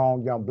picked the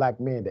wrong young Black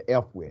men to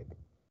F with.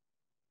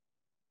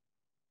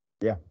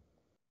 Yeah.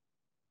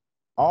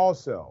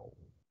 Also,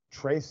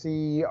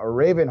 Tracy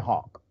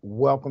Ravenhawk,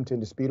 welcome to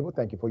Indisputable.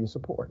 Thank you for your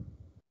support.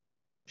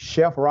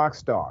 Chef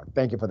Rockstar,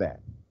 thank you for that.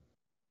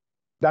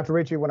 Dr.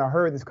 Richey, when I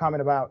heard this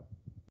comment about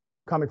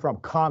coming from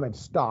common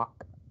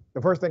stock,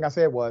 the first thing I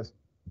said was,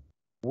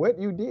 what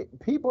you did,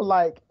 people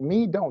like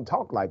me don't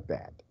talk like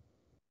that.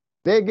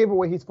 They give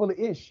away he's full of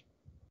ish.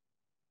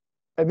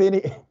 And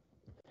then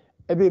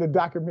the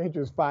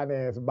documentary is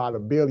financed by the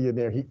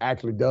billionaire he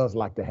actually does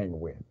like to hang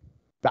with.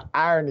 The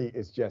irony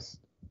is just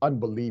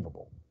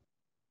unbelievable.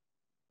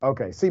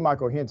 Okay, C.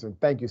 Michael Henson,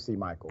 thank you, C.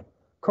 Michael.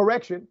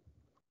 Correction,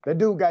 that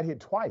dude got hit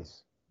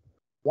twice.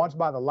 Once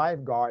by the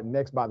lifeguard,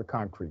 next by the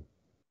concrete.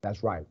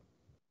 That's right.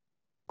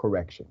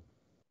 Correction.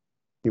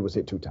 He was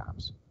hit 2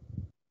 times.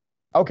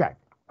 Okay.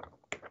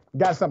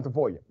 Got something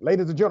for you.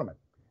 Ladies and gentlemen,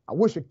 I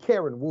wish a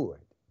Karen would.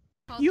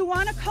 You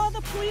want to call the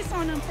police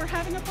on them for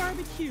having a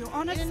barbecue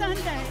on a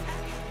Sunday.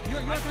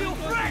 I feel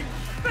free!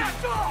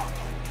 Back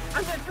off!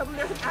 I'm going to tell them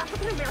there's an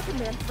African-American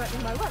man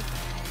threatening my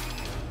life.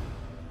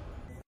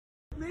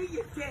 Me,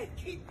 you're dead.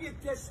 Keep your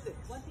distance.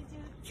 What did you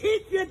do?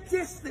 Keep your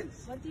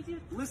distance. What did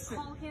you Listen,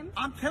 call him?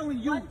 I'm telling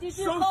you, What did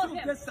you social call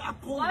him? distance. I'm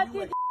calling What you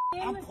did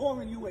a. I'm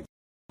calling you a.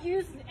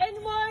 Use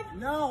N-word?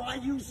 No, I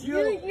use you.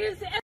 You use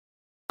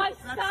my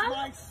son? That's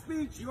my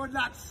speech. You're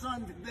not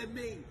son than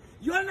me.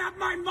 You're not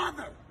my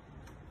mother.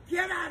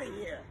 Get out of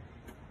here.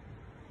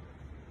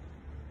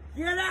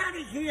 Get out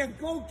of here and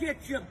go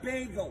get your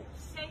bagels.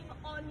 Shame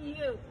on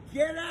you.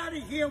 Get out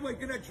of here. We're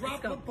going to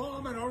drop a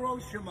bomb in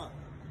Hiroshima.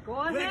 Go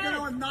ahead. We're going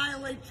to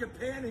annihilate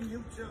Japan and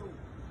you too.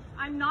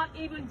 I'm not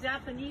even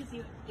Japanese,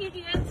 you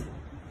idiot.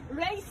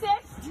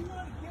 Racist. You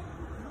want to get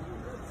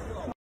Let's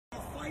go.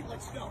 Fight,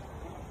 let's go.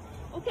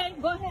 Okay,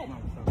 go ahead.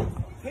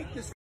 Take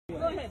this. Go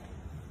ahead.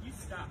 You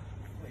stop.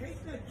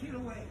 Take that kid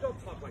away.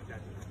 Don't talk like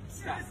that.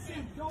 Stop.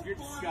 Don't You're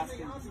bother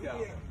disgusting. me. Just I'm go.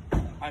 here.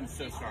 I'm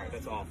so sorry.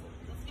 That's awful.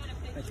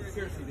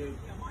 Seriously, dude.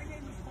 My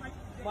name is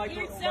Mike.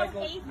 You're so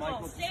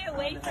hateful. Stay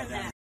away from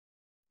that.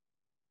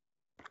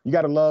 You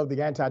got to love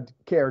the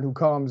anti-Karen who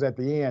comes at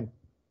the end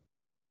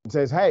and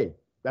says, hey,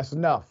 that's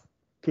enough.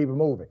 Keep it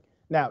moving.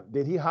 Now,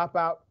 did he hop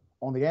out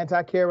on the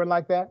anti-Karen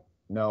like that?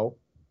 No.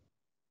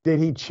 Did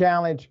he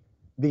challenge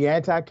the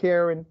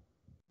anti-Karen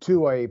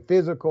to a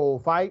physical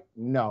fight?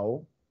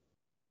 No.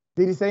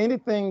 Did he say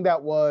anything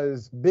that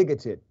was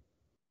bigoted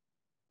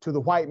to the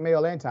white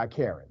male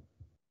anti-Karen?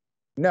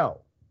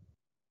 No.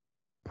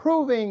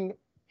 Proving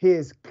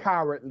his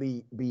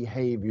cowardly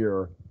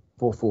behavior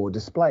for full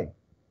display.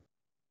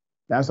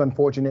 That's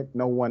unfortunate.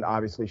 No one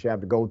obviously should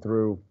have to go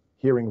through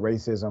hearing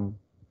racism,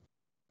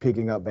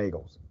 picking up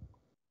bagels.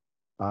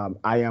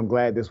 I am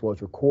glad this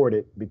was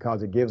recorded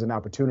because it gives an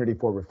opportunity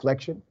for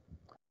reflection.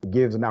 It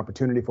gives an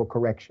opportunity for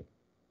correction.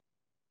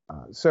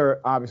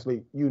 Sir,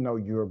 obviously, you know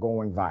you're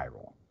going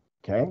viral,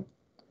 okay?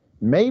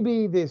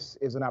 Maybe this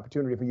is an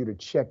opportunity for you to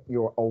check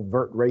your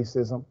overt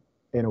racism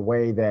in a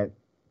way that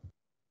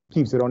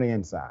keeps it on the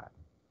inside.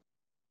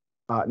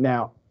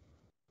 Now,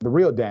 the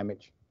real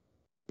damage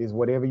is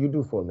whatever you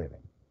do for a living.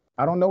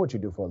 I don't know what you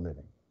do for a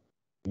living.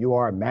 You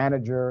are a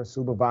manager,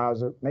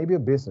 supervisor, maybe a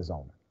business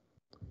owner.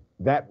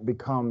 That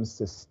becomes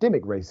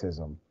systemic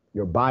racism.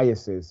 Your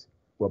biases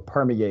will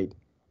permeate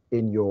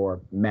in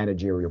your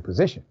managerial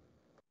position.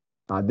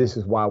 This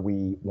is why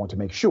we want to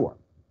make sure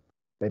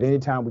that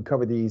anytime we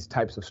cover these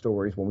types of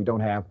stories, when we don't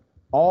have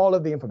all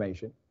of the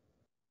information,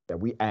 that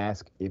we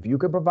ask if you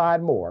could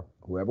provide more,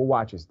 whoever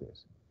watches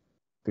this,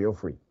 feel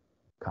free,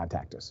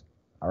 contact us.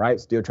 All right,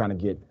 still trying to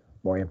get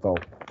more info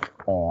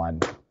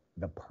on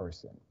the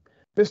person.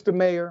 Mr.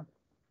 Mayor,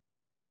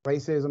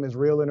 racism is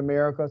real in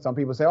America. Some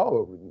people say,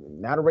 oh,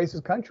 not a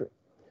racist country.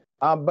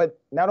 But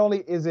not only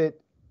is it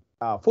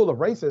full of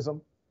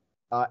racism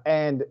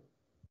and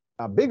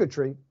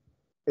bigotry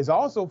is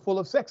also full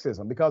of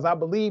sexism, because I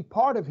believe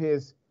part of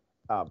his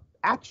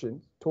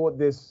action toward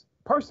this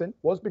person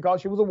was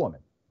because she was a woman.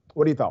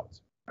 What are your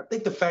thoughts? I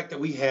think the fact that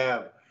we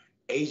have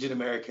Asian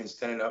Americans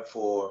standing up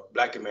for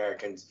Black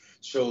Americans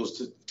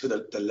shows to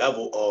the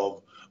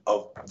level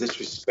of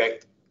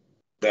disrespect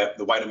that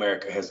the white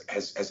America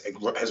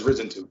has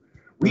risen to.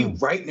 We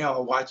right now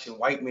are watching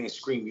white men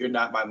scream, "You're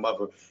not my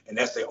mother," and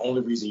that's the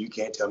only reason you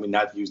can't tell me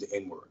not to use the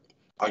N-word.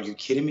 Are you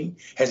kidding me?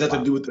 Has nothing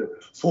to do with the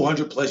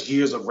 400 plus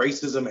years of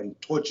racism and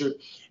torture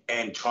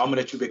and trauma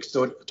that you've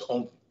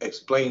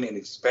explained and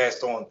it's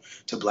passed on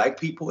to Black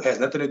people. It has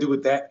nothing to do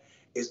with that.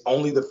 It's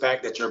only the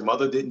fact that your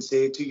mother didn't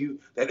say it to you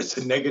that it's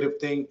a negative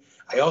thing.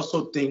 I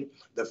also think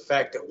the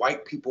fact that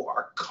white people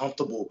are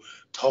comfortable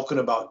talking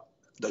about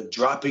the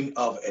dropping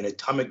of an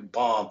atomic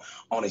bomb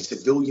on a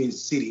civilian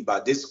city by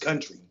this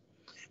country.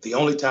 The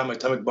only time an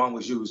atomic bomb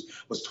was used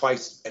was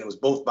twice, and it was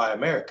both by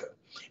America.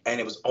 And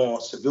it was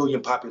on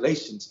civilian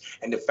populations.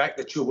 And the fact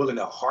that you're willing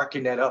to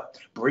hearken that up,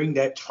 bring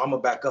that trauma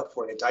back up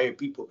for an entire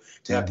people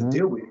to have to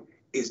deal with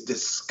is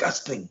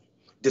disgusting.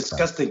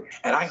 Disgusting. Right.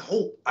 And I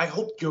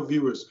hope your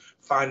viewers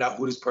find out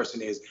who this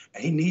person is.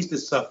 And he needs to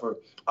suffer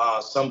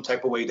some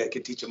type of way that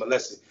can teach him a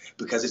lesson,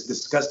 because it's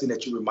disgusting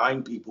that you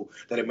remind people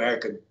that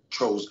America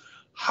chose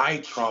high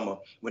trauma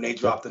when they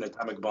dropped an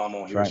atomic bomb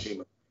on Hiroshima.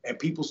 Right. And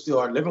people still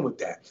are living with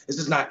that. This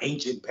is not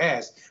ancient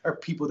past. There are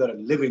people that are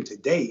living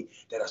today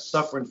that are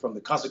suffering from the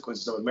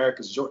consequences of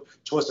America's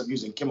choice of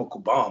using chemical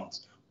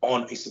bombs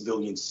on a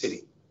civilian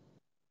city.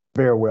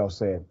 Very well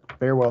said.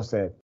 Very well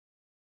said.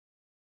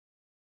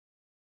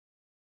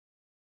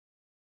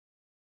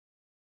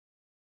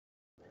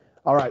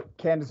 All right,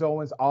 Candace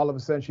Owens, all of a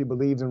sudden she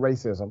believes in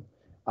racism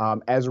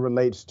as it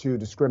relates to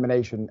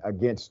discrimination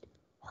against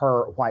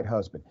her white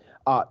husband.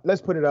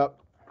 Let's put it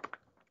up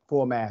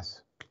full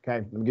mass.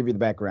 Okay, let me give you the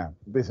background.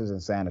 This is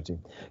insanity.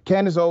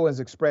 Candace Owens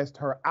expressed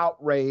her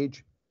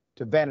outrage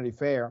to Vanity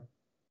Fair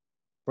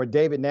for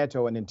David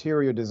Neto, an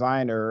interior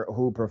designer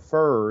who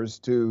prefers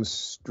to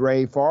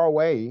stray far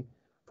away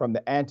from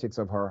the antics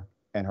of her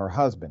and her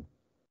husband.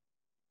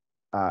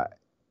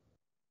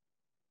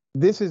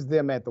 This is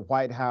them at the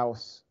White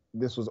House.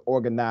 This was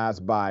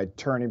organized by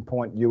Turning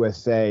Point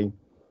USA.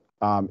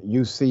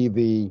 You see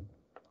the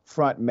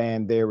front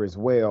man there as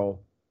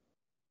well,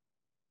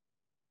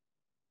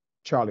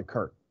 Charlie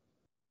Kirk.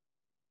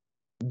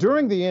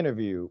 During the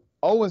interview,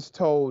 Owens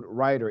told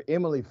writer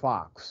Emily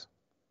Fox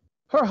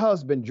her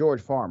husband, George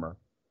Farmer,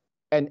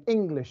 an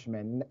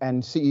Englishman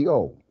and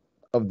CEO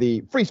of the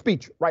free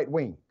speech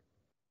right-wing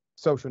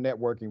social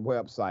networking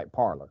website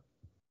Parler,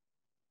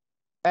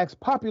 asked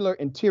popular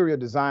interior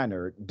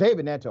designer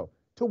David Neto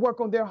to work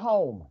on their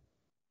home.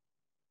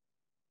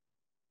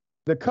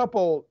 The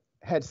couple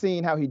had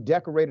seen how he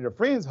decorated a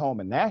friend's home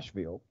in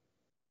Nashville,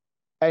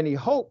 and he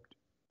hoped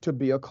to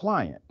be a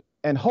client.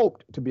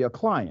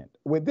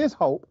 With this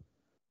hope,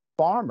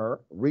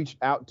 Farmer reached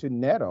out to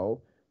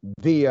Neto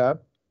via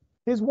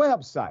his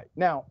website.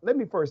 Now, let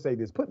me first say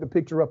this. Put the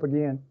picture up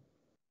again.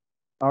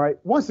 All right.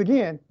 Once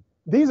again,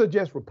 these are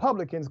just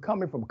Republicans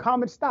coming from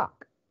common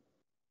stock.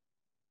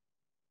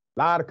 A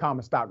lot of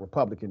common stock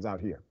Republicans out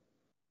here.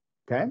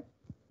 Okay.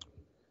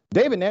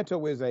 David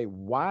Neto is a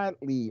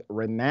widely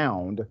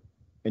renowned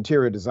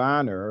interior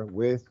designer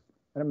with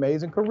an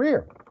amazing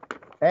career,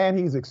 and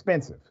he's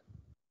expensive.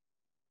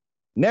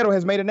 Neto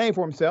has made a name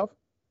for himself,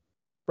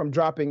 from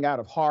dropping out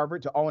of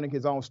Harvard to owning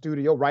his own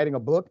studio, writing a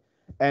book,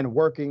 and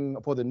working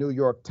for the New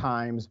York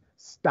Times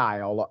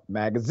Style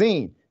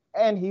magazine.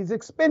 And he's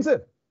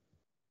expensive.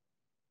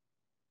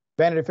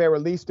 Vanity Fair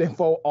released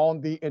info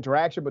on the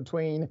interaction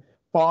between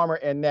Farmer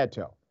and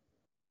Neto.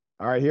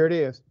 All right, here it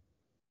is.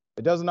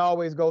 It doesn't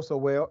always go so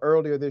well.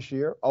 Earlier this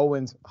year,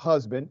 Owens'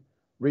 husband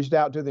reached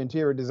out to the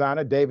interior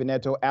designer, David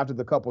Neto, after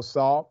the couple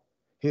saw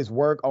his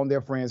work on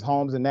their friends'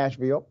 homes in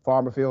Nashville.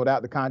 Farmer filled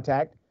out the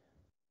contact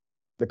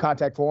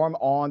form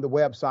on the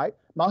website.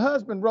 My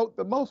husband wrote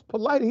the most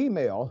polite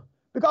email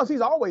because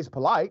he's always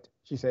polite,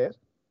 she says.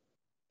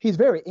 He's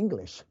very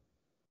English,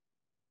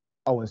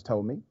 Owens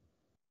told me.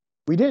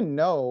 We didn't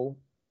know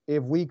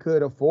if we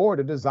could afford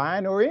a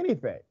design or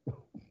anything.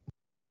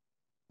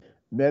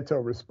 Neto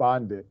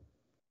responded,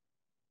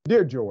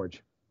 "Dear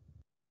George,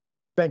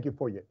 thank you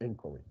for your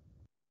inquiry.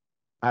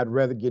 I'd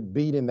rather get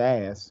beat in the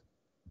ass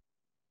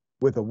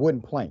with a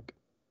wooden plank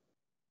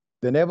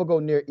than ever go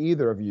near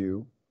either of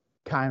you.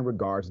 Kind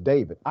regards,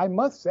 David." I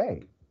must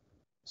say,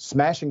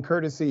 smashing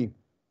courtesy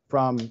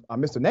from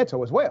Mr.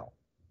 Neto as well.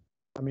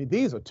 I mean,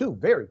 these are two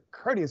very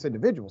courteous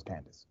individuals,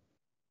 Candace.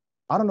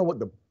 I don't know what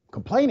the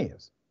complaint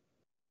is.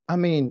 I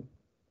mean,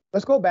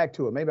 let's go back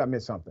to it. Maybe I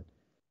missed something.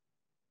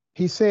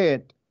 He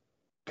said,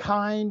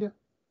 kind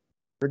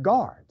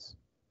regards,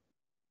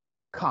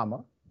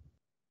 comma,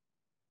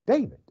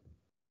 David.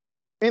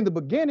 In the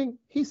beginning,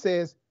 he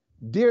says,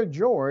 "Dear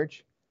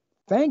George,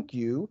 thank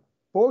you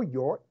for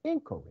your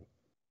inquiry."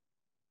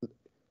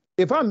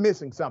 If I'm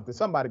missing something,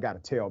 somebody got to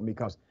tell me,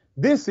 because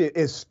this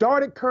is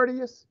started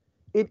courteous,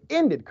 it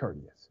ended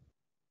courteous.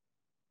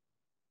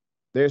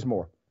 There's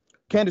more.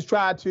 Candace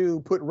tried to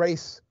put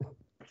race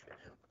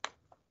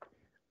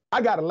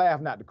I got to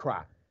laugh, not to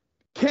cry.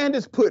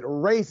 Candace put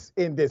race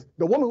in this.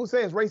 The woman who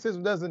says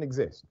racism doesn't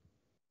exist.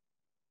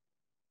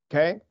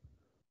 Okay?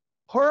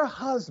 Her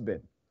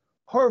husband,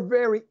 her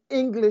very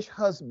English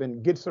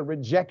husband, gets a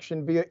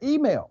rejection via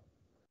email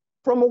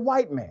from a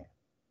white man.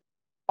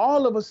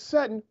 All of a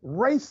sudden,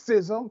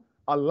 racism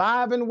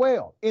alive and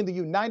well in the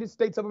United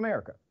States of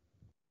America.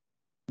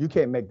 You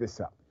can't make this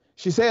up.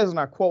 She says, and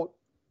I quote,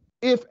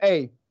 if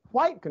a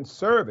white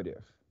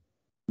conservative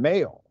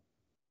male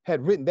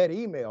had written that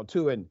email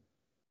to an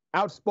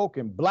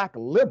outspoken black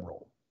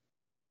liberal,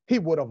 he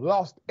would have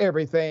lost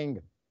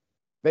everything.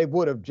 They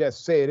would have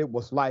just said it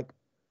was like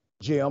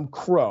Jim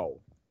Crow.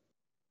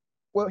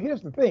 Well,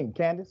 here's the thing,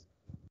 Candace.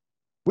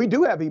 We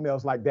do have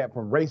emails like that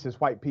from racist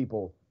white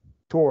people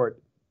toward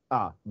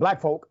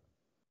black folk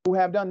who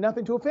have done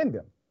nothing to offend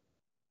them.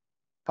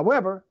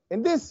 However,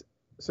 in this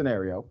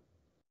scenario,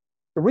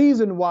 the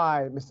reason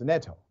why Mr.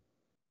 Neto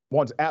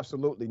wants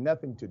absolutely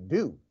nothing to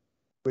do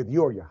with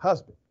you or your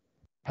husband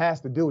has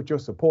to do with your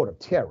support of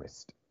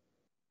terrorists,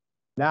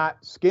 not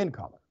skin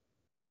color.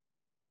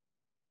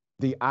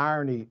 The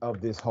irony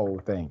of this whole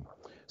thing.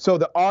 So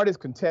the artist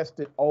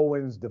contested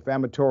Owens'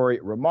 defamatory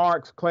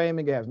remarks,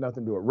 claiming it has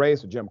nothing to do with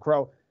race or Jim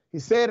Crow. He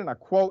said, and I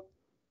quote,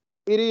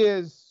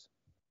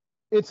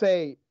 it's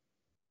a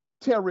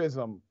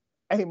terrorism,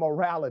 a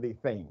morality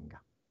thing,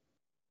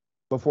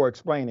 before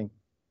explaining,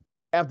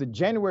 after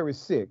January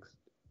 6th,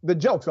 the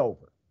joke's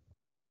over.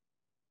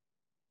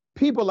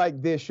 People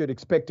like this should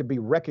expect to be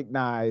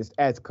recognized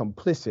as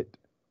complicit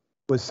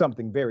with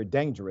something very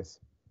dangerous.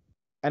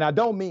 And I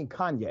don't mean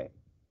Kanye.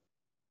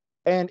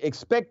 And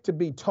expect to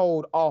be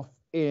told off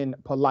in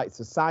polite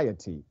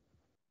society,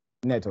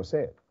 Neto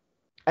said,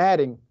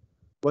 adding,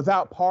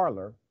 without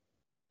Parler,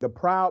 the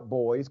Proud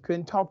Boys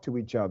couldn't talk to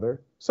each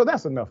other, so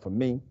that's enough for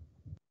me.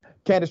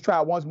 Candace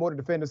tried once more to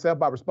defend herself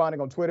by responding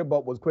on Twitter,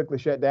 but was quickly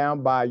shut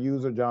down by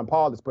user John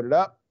Paul. Let's put it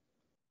up.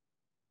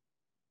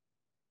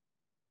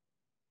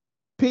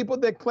 People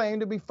that claim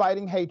to be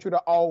fighting hatred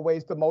are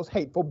always the most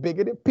hateful,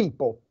 bigoted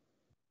people.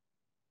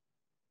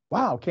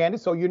 Wow,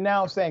 Candace, so you're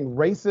now saying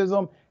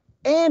racism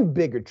and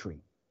bigotry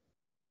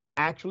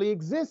actually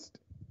exist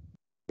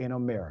in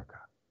America.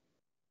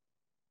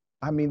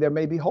 I mean, there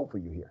may be hope for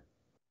you here.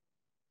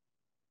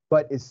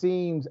 But it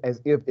seems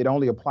as if it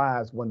only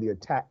applies when the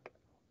attack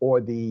or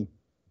the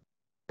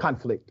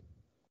conflict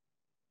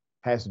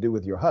has to do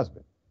with your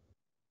husband,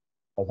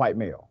 a white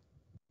male,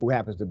 who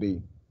happens to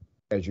be,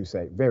 as you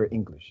say, very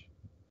English.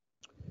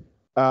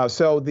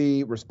 So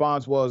the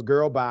response was,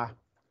 girl, bye.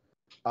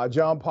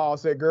 John Paul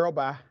said, girl,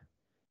 bye.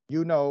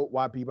 You know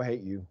why people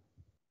hate you.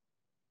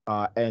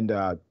 And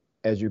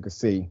as you can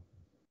see,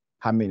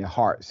 how many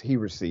hearts he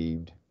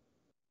received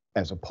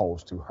as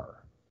opposed to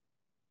her.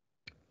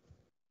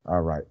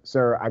 All right,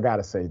 sir, I got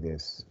to say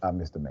this,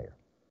 Mr. Mayor.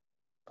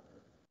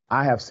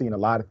 I have seen a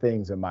lot of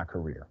things in my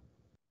career.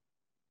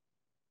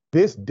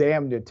 This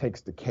damn near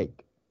takes the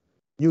cake.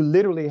 You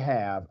literally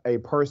have a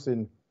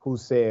person who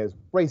says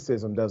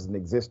racism doesn't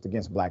exist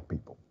against black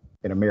people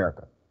in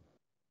America.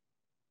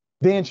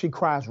 Then she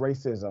cries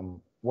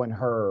racism when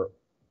her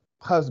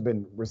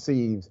husband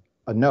receives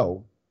a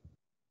no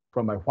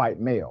from a white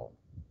male.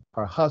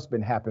 Her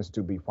husband happens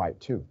to be white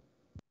too.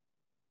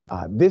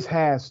 This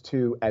has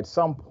to, at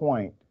some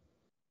point,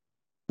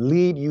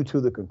 lead you to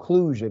the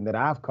conclusion that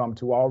I've come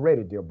to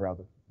already, dear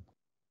brother.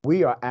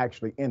 We are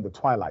actually in the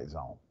twilight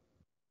zone.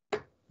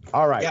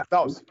 All right, yeah,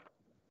 thoughts?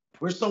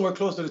 We're somewhere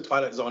close to the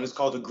twilight zone. It's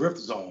called the grift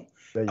zone.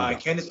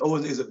 Candace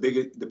Owens is the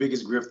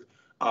biggest grift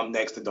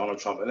next to Donald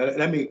Trump. And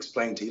let me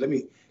explain to you. Let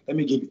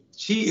me give you.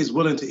 She is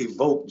willing to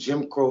evoke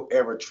Jim Crow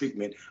era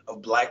treatment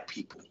of black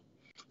people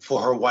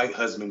for her white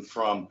husband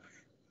from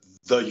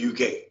the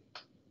UK,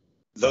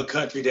 the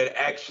country that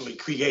actually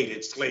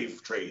created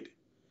slave trade.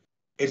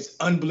 It's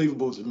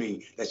unbelievable to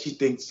me that she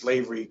thinks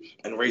slavery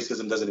and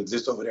racism doesn't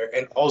exist over there.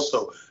 And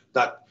also,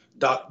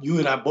 Doc, you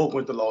and I both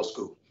went to law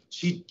school.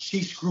 She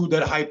screwed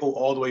that hypo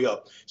all the way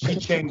up. She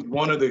changed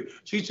one of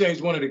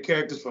the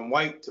characters from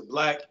white to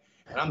black.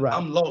 And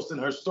I'm lost in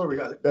her story.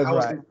 How is it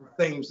the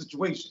same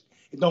situation?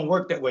 It don't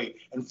work that way.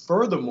 And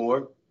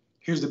furthermore,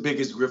 here's the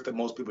biggest grift that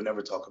most people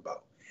never talk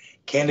about.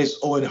 Candace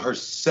Owens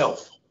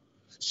herself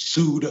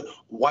sued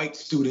white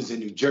students in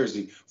New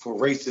Jersey for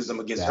racism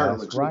against her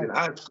when she was in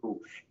high school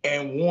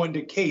and won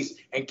the case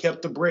and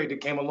kept the bread that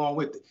came along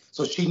with it.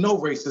 So she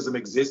knows racism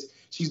exists.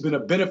 She's been a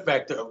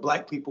benefactor of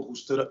black people who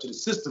stood up to the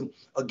system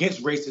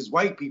against racist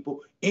white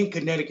people in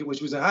Connecticut when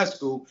she was in high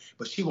school,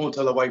 but she won't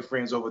tell her white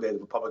friends over there at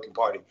the Republican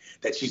Party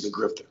that she's a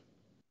grifter.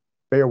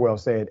 Very well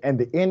said. And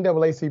the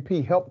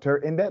NAACP helped her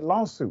in that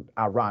lawsuit,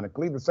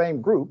 ironically, the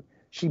same group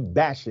she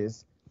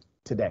bashes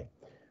today.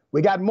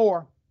 We got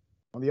more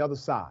on the other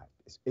side.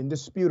 It's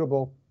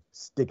indisputable.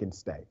 Stick and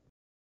stay.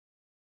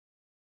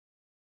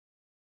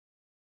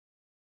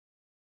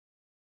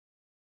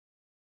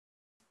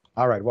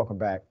 All right, welcome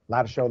back. A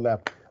lot of show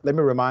left. Let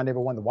me remind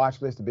everyone the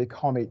watch list, the big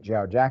homie,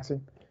 Gerald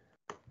Jackson.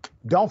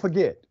 Don't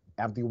forget,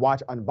 after you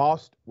watch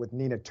Unbossed with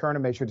Nina Turner,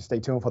 make sure to stay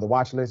tuned for the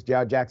watch list.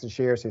 Gerald Jackson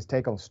shares his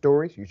take on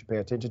stories you should pay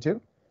attention to.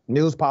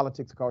 News,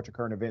 politics, culture,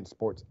 current events,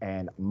 sports,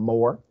 and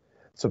more.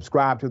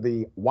 Subscribe to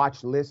the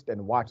watch list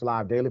and watch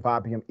live daily,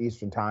 5 p.m.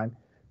 Eastern Time,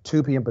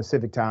 2 p.m.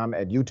 Pacific Time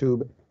at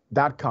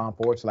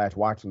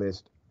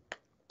youtube.com/watchlist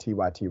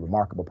TYT.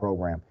 Remarkable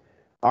program.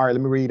 All right, let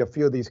me read a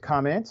few of these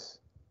comments.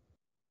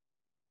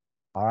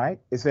 All right,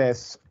 it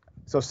says,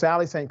 so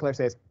Sally St. Clair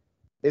says,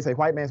 it's a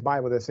white man's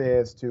Bible that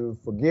says to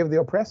forgive the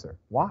oppressor.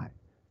 Why?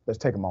 Let's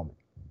take a moment.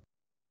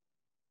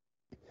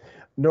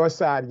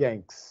 Northside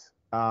Yanks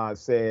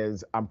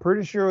says, I'm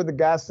pretty sure the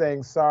guy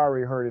saying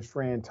sorry heard his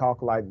friend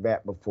talk like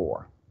that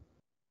before.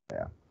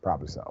 Yeah,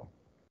 probably so.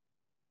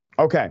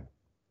 Okay.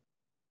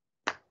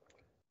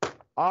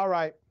 All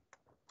right.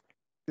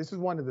 This is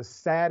one of the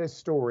saddest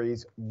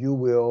stories you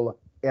will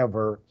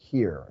ever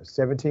hear. A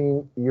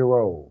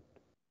 17-year-old,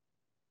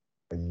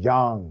 a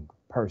young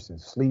person,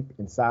 sleep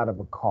inside of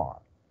a car,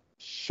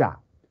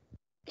 shot,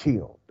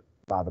 killed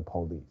by the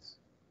police.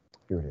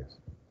 Here it is.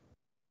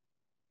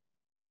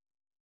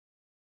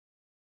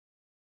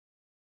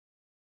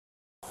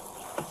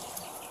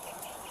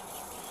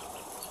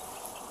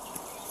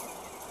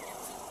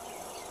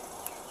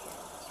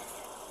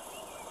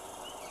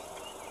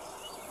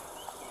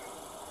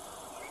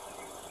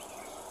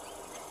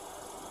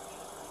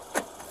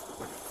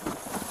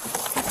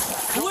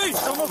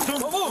 Police! Don't move!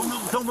 Don't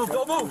move! Don't move!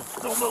 Don't move!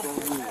 Don't move!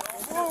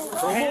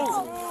 Don't move!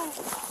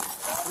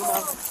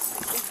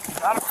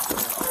 Stop!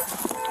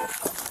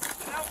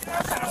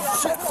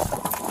 Get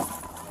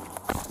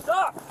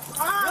up!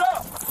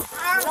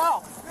 Get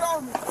out! Get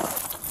on me!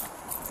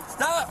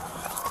 Stop!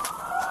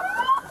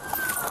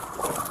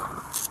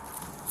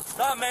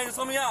 Stop, man! Just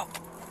let me out!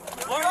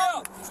 Let me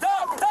out!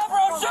 Stop! Stop or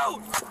I'll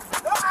shoot!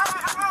 Stop!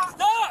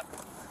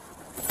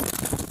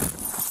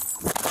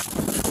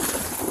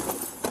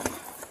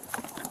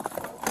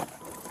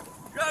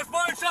 Shots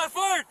fired! Shots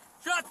fired!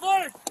 Shots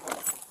fired!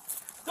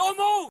 Don't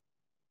move!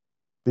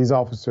 These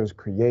officers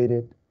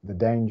created the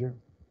danger,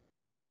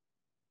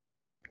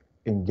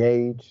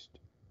 engaged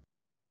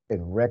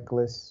in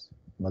reckless,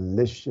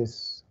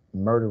 malicious,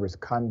 murderous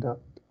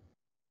conduct.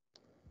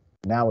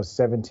 Now a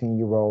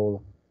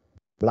 17-year-old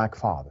black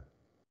father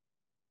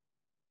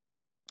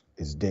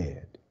is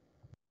dead.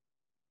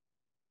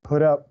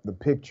 Put up the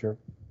picture.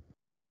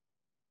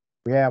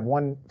 We have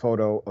one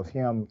photo of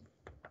him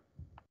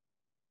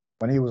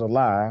when he was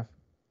alive,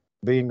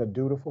 being a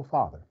dutiful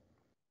father,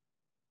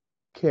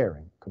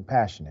 caring,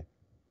 compassionate.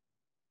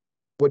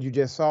 What you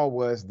just saw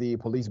was the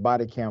police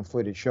body cam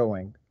footage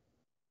showing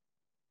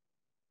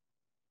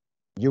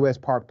U.S.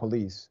 Park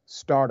Police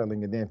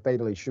startling and then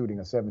fatally shooting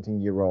a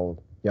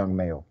 17-year-old young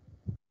male.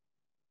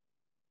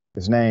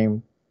 His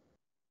name,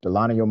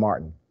 Delania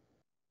Martin.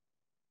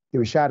 He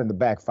was shot in the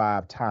back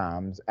 5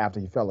 times after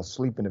he fell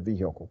asleep in the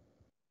vehicle.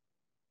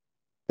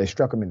 They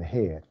struck him in the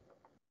head.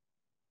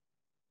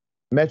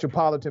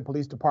 Metropolitan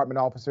Police Department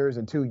officers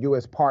and 2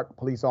 U.S. Park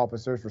Police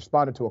officers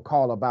responded to a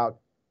call about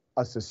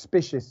a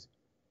suspicious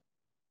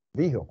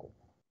vehicle.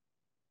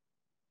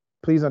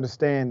 Please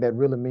understand that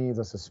really means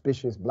a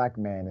suspicious black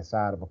man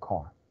inside of a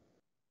car.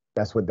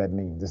 That's what that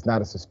means. It's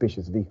not a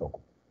suspicious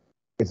vehicle.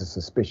 It's a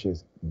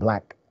suspicious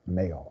black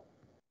male.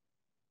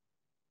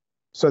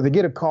 So they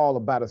get a call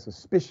about a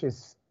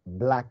suspicious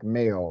black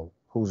male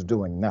who's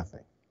doing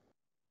nothing.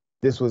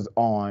 This was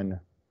on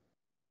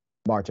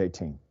March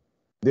 18th.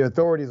 The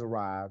authorities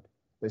arrived.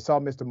 They saw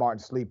Mr. Martin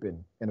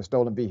sleeping in a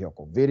stolen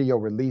vehicle. Video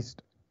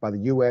released by the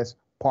U.S.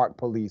 Park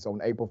Police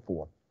on April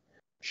 4th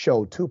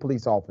showed 2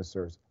 police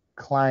officers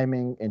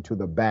climbing into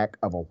the back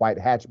of a white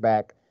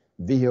hatchback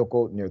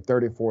vehicle near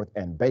 34th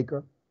and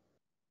Baker.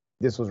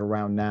 This was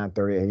around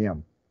 9:30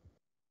 a.m.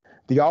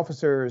 The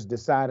officers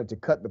decided to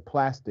cut the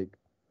plastic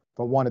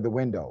from one of the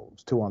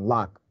windows to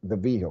unlock the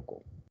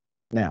vehicle.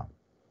 Now,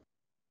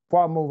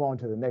 before I move on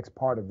to the next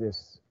part of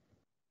this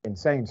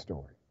insane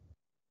story,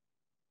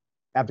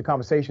 after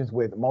conversations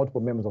with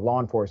multiple members of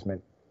law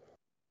enforcement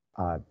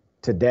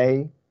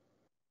today,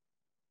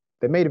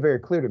 they made it very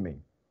clear to me.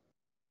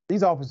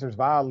 These officers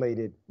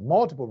violated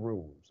multiple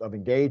rules of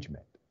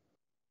engagement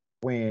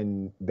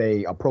when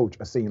they approach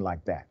a scene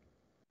like that.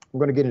 I'm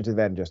going to get into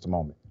that in just a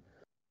moment.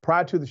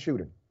 Prior to the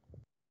shooting,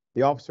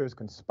 the officers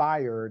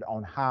conspired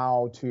on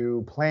how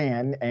to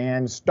plan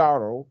and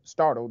startle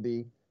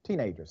the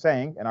teenager,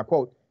 saying, and I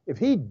quote, if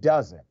he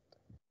doesn't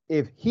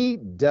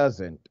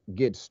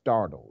get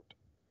startled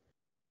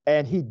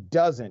and he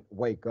doesn't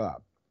wake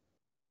up,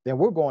 then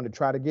we're going to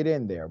try to get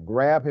in there,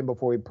 grab him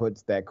before he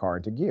puts that car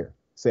into gear,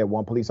 said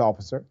one police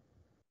officer.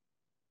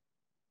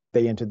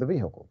 They entered the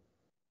vehicle.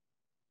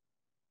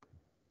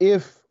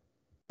 If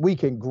we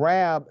can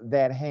grab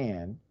that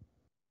hand,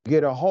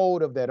 get a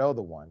hold of that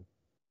other one,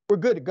 we're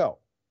good to go.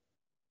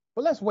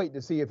 But let's wait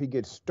to see if he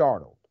gets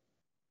startled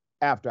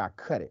after I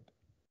cut it.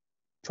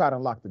 Try to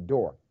unlock the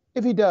door.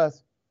 If he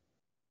does,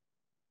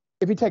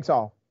 if he takes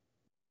off,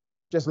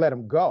 just let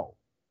him go.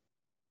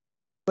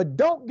 But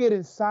don't get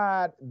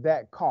inside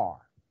that car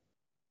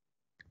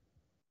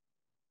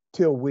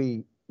till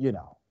we,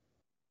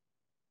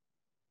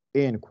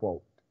 end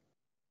quote.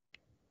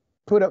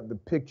 Put up the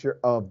picture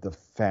of the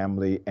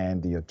family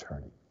and the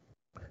attorney.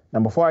 Now,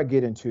 before I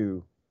get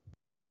into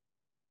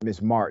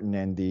Ms. Martin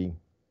and the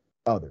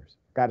others,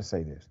 got to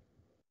say this.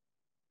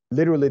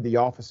 Literally, the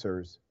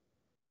officers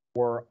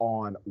were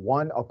on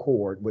one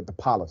accord with the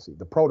policy,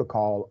 the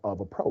protocol of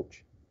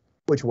approach,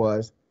 which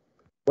was,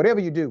 whatever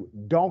you do,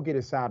 don't get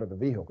inside of the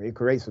vehicle. It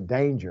creates a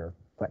danger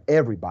for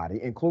everybody,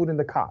 including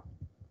the cop.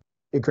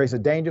 It creates a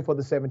danger for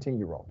the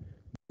 17-year-old.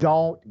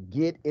 Don't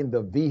get in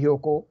the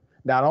vehicle.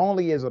 Not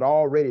only is it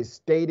already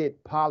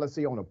stated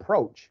policy on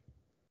approach,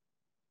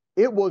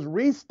 it was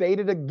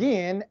restated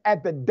again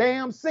at the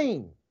damn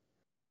scene.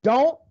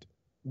 Don't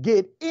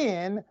get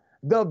in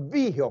the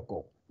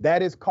vehicle.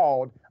 That is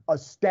called a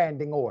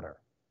standing order.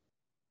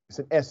 It's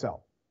an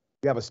SO.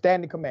 You have a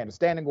standing command, a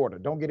standing order.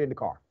 Don't get in the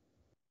car.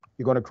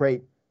 You're going to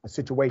create a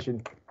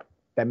situation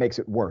that makes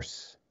it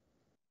worse.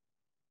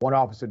 One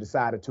officer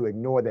decided to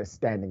ignore that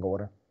standing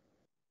order,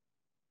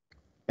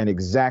 and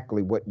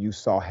exactly what you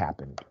saw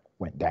happen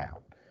went down.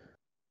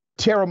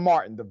 Tara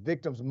Martin, the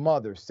victim's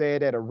mother,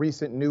 said at a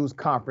recent news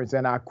conference,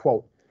 and I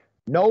quote,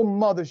 "No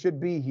mother should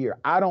be here.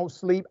 I don't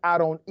sleep, I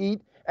don't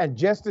eat, and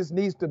justice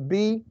needs to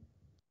be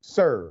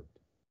served.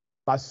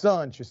 My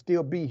son should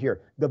still be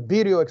here." The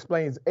video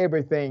explains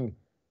everything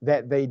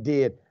that they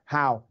did.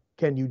 How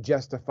can you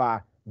justify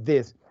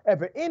this? And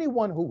for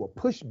anyone who will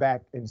push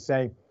back and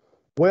say,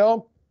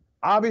 well,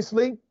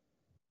 obviously,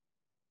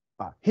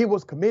 he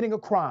was committing a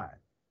crime.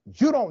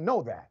 You don't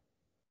know that.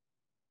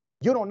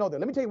 You don't know that.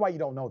 Let me tell you why you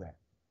don't know that.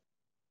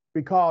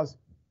 Because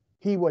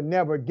he will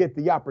never get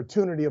the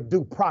opportunity of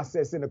due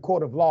process in a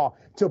court of law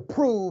to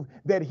prove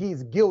that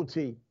he's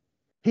guilty.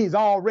 He's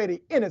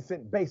already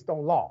innocent based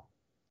on law.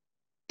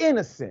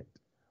 Innocent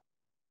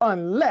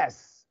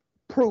unless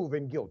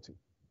proven guilty.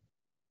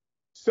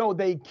 So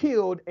they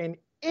killed an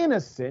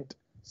innocent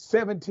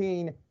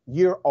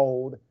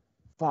 17-year-old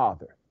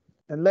father.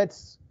 And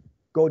let's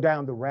go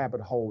down the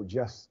rabbit hole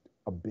just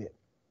a bit.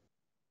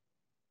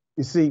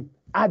 You see,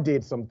 I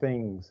did some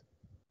things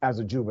as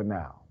a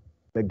juvenile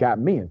that got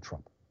me in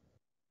trouble.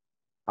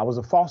 I was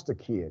a foster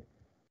kid.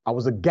 I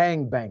was a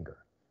gangbanger.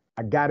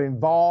 I got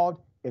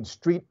involved in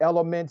street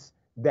elements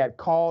that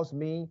caused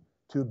me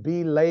to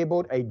be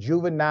labeled a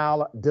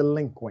juvenile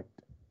delinquent.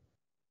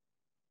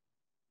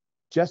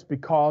 Just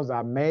because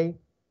I may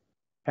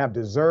have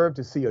deserved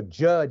to see a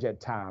judge at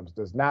times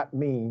does not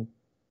mean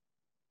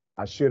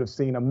I should have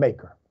seen a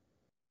maker.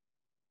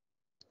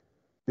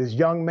 This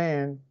young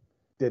man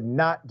did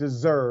not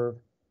deserve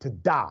to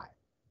die.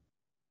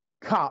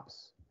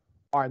 Cops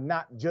are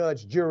not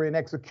judge, jury, and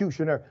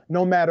executioner,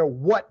 no matter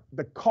what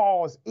the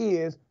cause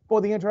is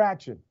for the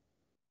interaction.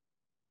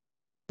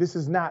 This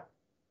is not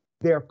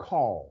their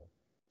call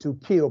to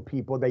kill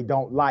people they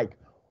don't like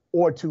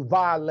or to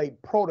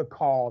violate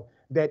protocol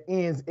that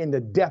ends in the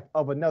death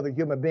of another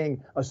human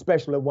being,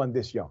 especially one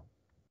this young.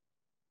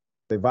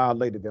 They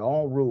violated their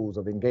own rules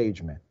of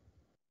engagement.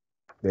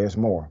 There's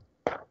more.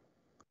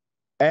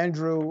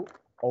 Andrew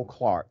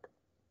O'Clark,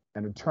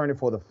 an attorney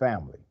for the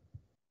family.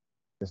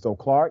 Mr.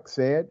 O'Clark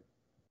said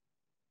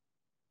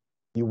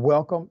he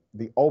welcomed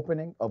the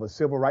opening of a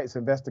civil rights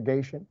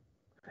investigation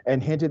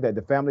and hinted that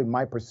the family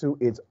might pursue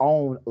its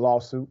own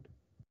lawsuit.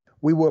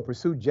 We will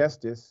pursue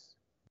justice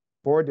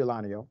for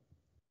Delano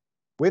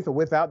with or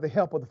without the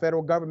help of the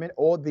federal government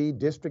or the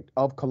District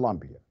of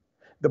Columbia.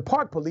 The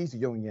Park Police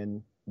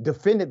Union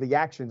defended the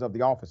actions of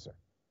the officer.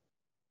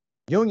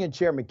 Union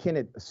Chairman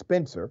Kenneth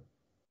Spencer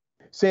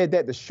said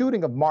that the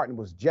shooting of Martin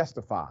was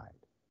justified.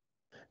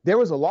 There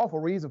was a lawful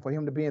reason for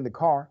him to be in the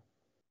car.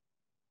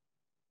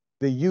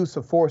 The use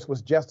of force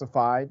was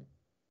justified,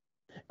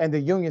 and the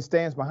union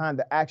stands behind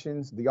the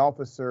actions the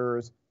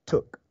officers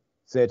took,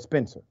 said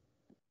Spencer.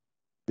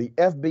 The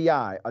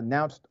FBI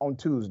announced on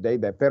Tuesday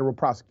that federal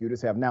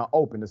prosecutors have now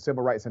opened a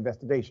civil rights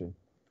investigation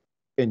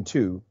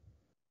into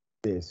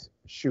this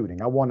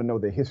shooting. I want to know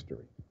the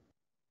history.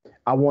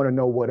 I want to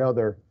know what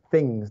other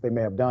things they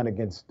may have done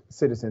against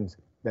citizens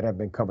that have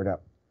been covered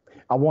up.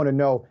 I want to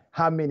know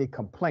how many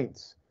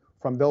complaints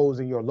from those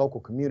in your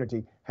local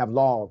community have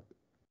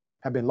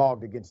been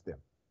logged against them.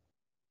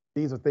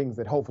 These are things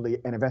that hopefully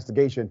an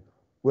investigation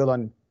will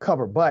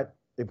uncover. But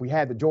if we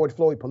had the George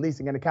Floyd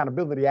Policing and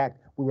Accountability Act,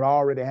 we would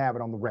already have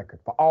it on the record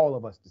for all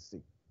of us to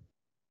see.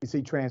 You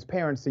see,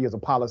 transparency is a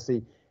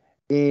policy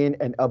in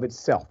and of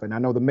itself. And I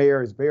know the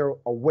mayor is very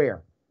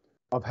aware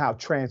of how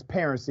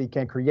transparency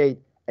can create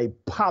a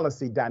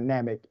policy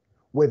dynamic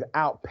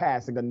without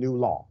passing a new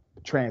law.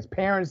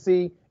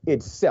 Transparency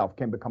itself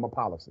can become a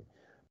policy.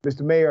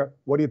 Mr. Mayor,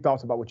 what are your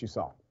thoughts about what you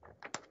saw?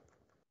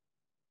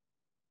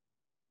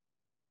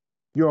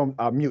 You're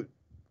on mute,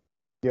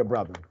 dear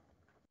brother.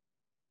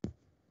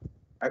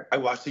 I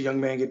watched a young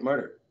man get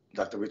murdered,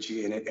 Dr.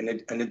 Richey, and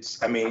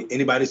it's, I mean,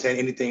 anybody saying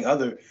anything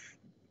other,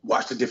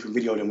 watched a different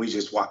video than we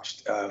just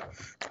watched.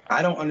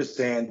 I don't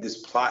understand this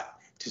plot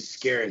to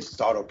scare and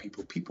startle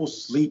people. People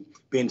sleep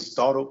being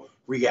startled,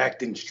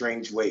 react in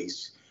strange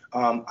ways.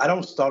 I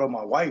don't startle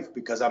my wife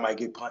because I might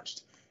get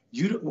punched.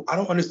 I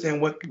don't understand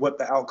what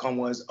the outcome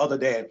was other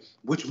than,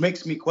 which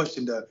makes me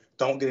question the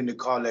don't get in the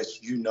car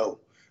unless you know.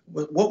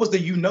 What was the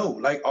you know?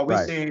 Like, are we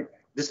saying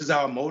this is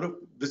our motive.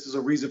 This is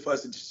a reason for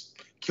us to just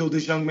kill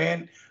this young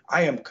man.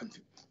 I am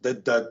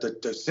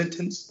the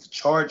sentence, the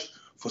charge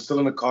for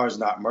stealing the car is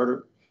not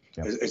murder.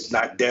 Yep. It's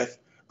not death.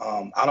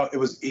 It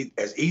was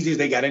as easy as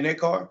they got in that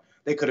car.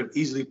 They could have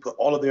easily put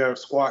all of their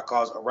squad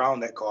cars around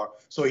that car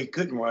so he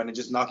couldn't run and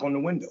just knock on the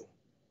window.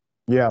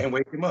 Yeah. And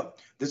wake him up.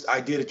 This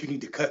idea that you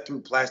need to cut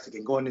through plastic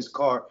and go in this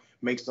car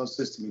makes no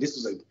sense to me. This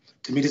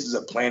is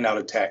a planned out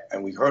attack,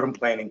 and we heard him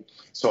planning.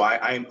 So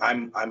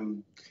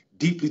I'm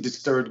deeply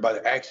disturbed by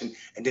the action.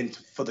 And then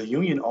for the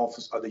union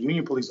officer or the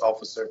union police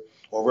officer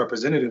or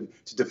representative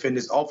to defend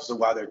this officer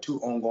while there are two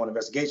ongoing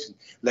investigations,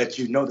 let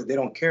you know that they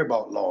don't care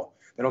about law.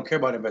 They don't care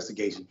about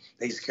investigation.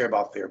 They just care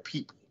about their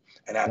people.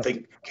 And I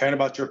think caring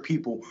about your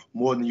people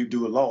more than you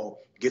do a law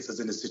gets us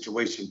in a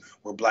situation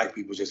where black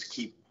people just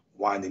keep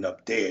winding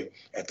up dead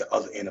at the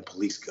other end of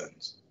police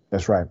guns.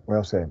 That's right.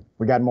 Well said.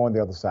 We got more on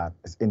the other side.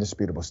 It's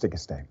indisputable. Stick and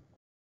stay.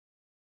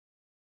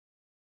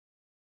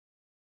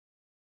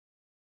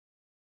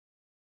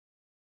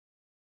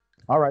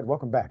 All right,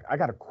 welcome back. I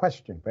got a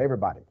question for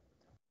everybody.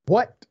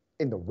 What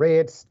in the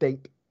red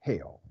state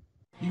hell?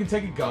 You can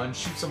take a gun,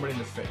 shoot somebody in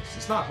the face.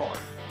 It's not hard.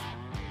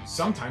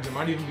 Sometimes it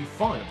might even be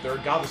fun if they're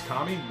a godless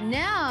commie.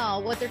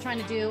 Now what they're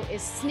trying to do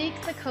is sneak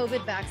the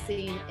COVID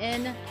vaccine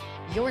in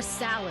your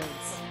salads.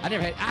 I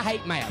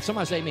hate math.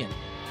 Somebody say amen.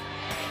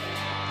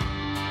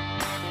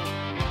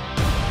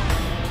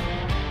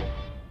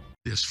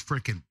 This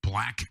freaking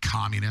black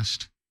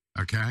communist,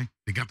 okay?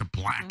 They got the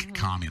black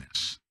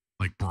communists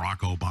like Barack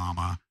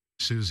Obama,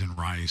 Susan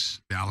Rice,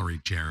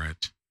 Valerie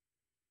Jarrett,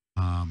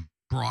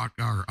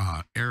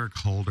 Eric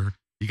Holder.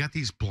 You got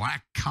these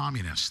black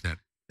communists that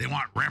they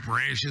want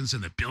reparations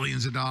in the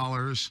billions of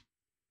dollars.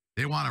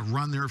 They want to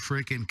run their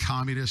freaking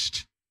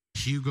communist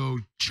Hugo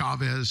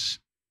Chavez,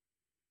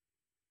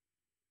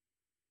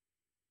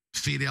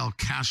 Fidel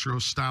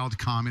Castro-styled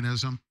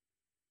communism,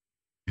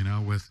 you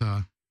know, with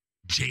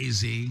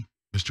Jay-Z,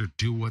 Mr.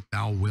 Do What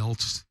Thou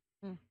Wilt.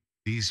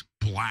 These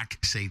black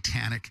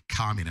satanic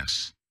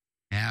communists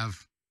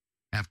have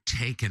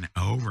taken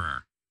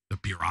over the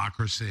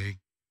bureaucracy.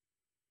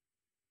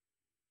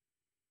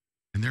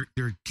 And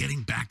they're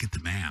getting back at the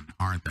man,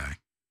 aren't they?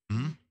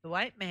 The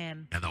white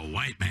man. Yeah, the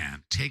white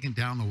man. Taking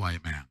down the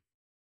white man.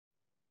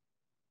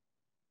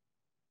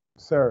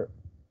 Sir,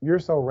 you're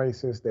so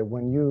racist that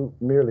when you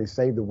merely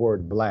say the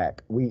word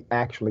black, we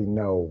actually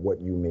know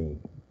what you mean.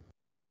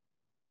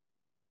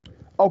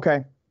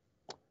 Okay.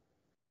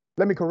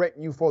 Let me correct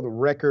you for the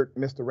record,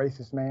 Mr.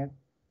 Racist Man.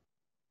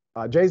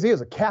 Jay-Z is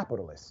a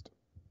capitalist,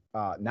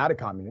 not a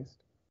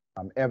communist,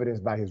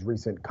 evidenced by his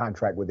recent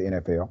contract with the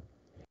NFL.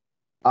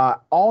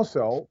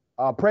 Also,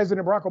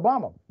 President Barack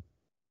Obama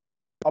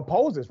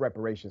opposes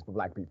reparations for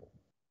black people.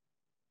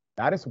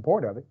 Not in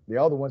support of it.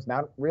 The other one's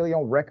not really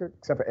on record,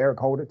 except for Eric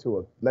Holder to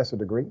a lesser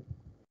degree.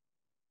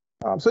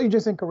 So you're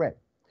just incorrect.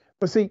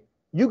 But see,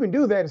 you can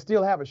do that and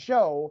still have a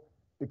show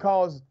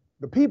because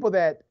the people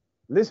that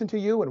listen to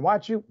you and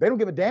watch you, they don't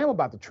give a damn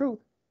about the truth.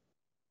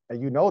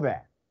 And you know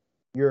that.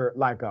 You're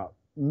like a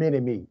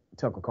mini-me,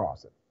 Tucker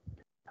Carlson.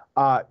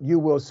 You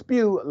will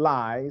spew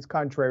lies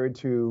contrary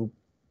to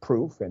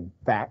proof and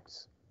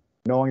facts,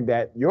 knowing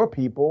that your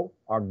people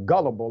are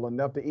gullible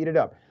enough to eat it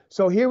up.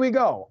 So here we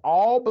go.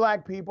 All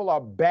black people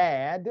are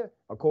bad,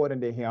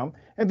 according to him.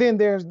 And then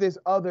there's this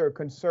other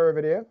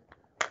conservative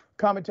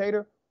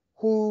commentator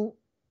who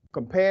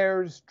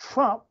compares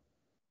Trump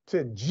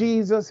to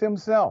Jesus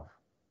himself.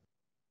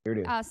 Here it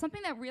is.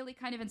 Something that really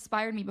kind of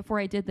inspired me before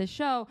I did this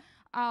show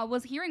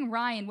was hearing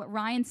what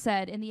Ryan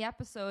said in the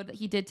episode that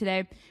he did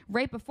today.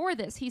 Right before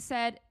this, he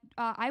said,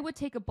 I would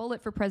take a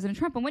bullet for President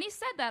Trump. And when he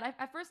said that,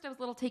 at first I was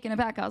a little taken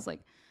aback. I was like,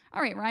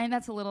 all right, Ryan,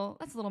 that's a little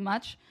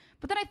much.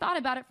 But then I thought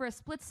about it for a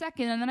split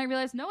second, and then I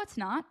realized, no, it's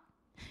not.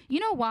 You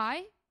know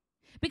why?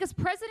 Because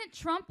President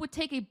Trump would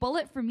take a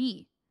bullet for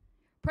me.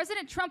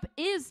 President Trump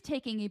is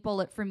taking a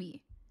bullet for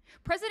me.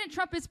 President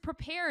Trump is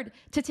prepared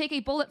to take a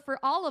bullet for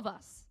all of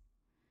us.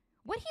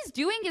 What he's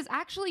doing is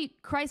actually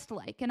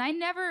Christ-like, and I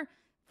never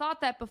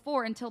thought that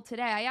before until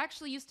today. I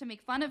actually used to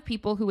make fun of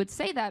people who would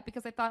say that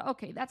because I thought,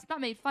 okay, that's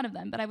not made fun of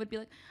them, but I would be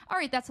like, all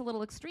right, that's a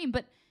little extreme,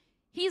 but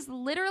he's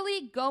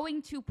literally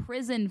going to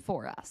prison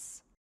for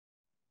us.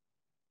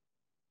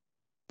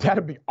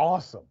 That'd be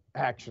awesome,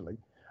 actually.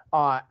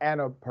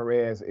 Anna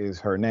Perez is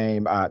her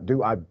name. I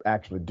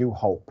actually do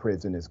hope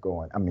Trump is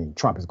going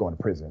to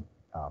prison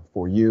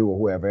for you or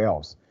whoever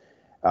else.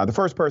 The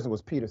first person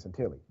was Peter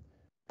Santilli.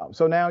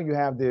 So now you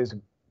have this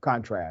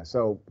contrast.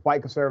 So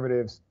white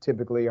conservatives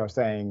typically are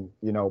saying,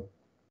 you know,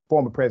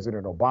 former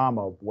President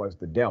Obama was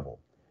the devil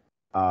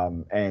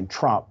and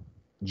Trump,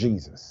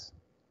 Jesus.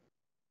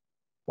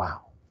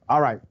 Wow.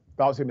 All right.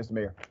 Thoughts here, Mr.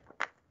 Mayor.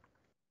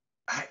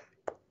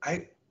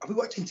 Are we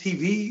watching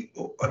TV?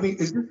 I mean,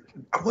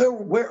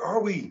 where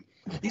are we?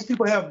 These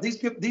people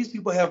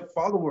have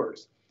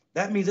followers.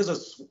 That means there's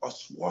a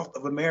swath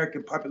of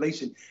American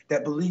population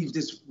that believes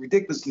this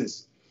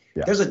ridiculousness.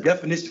 Yeah. There's a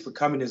definition for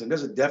communism.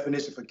 There's a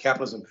definition for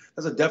capitalism.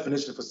 There's a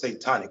definition for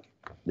satanic.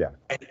 Yeah.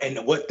 And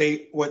what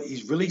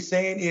he's really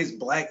saying is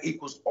black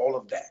equals all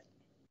of that.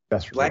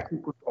 That's black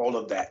equals all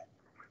of that.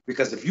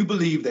 Because if you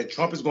believe that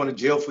Trump is going to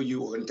jail for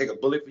you or going to take a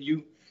bullet for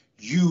you,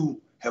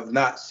 you have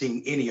not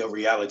seen any of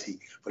reality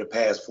for the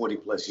past 40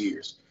 plus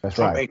years. That's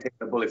Trump right. ain't taking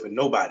a bullet for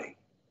nobody.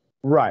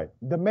 Right.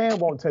 The man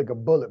won't take a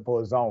bullet for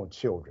his own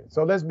children.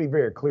 So let's be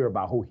very clear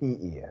about who he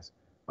is.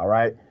 All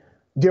right.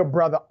 Dear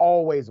brother,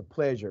 always a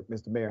pleasure,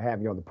 Mr. Mayor,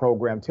 having you on the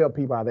program. Tell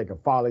people how they can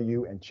follow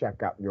you and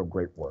check out your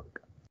great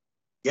work.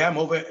 Yeah, I'm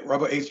over at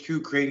Rubber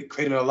HQ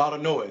creating a lot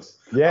of noise.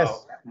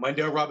 Yes.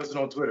 Mondale Robinson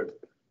on Twitter.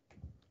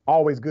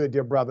 Always good,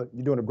 dear brother.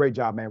 You're doing a great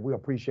job, man. We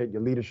appreciate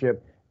your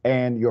leadership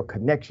and your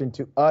connection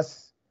to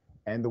us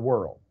and the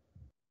world.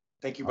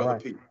 Thank you, Brother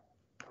Pete.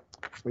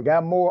 We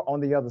got more on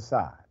the other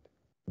side.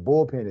 The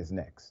bullpen is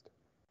next.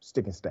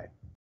 Stick and stay.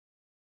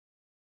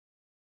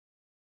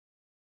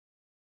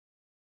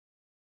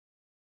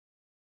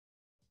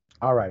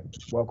 All right,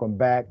 welcome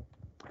back.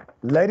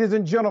 Ladies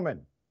and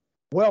gentlemen,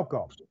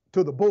 welcome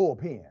to the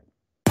bullpen.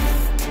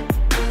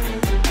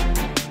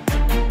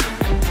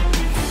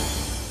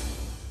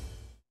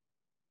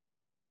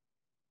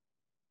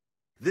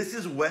 This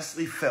is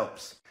Wesley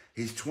Phelps.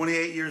 He's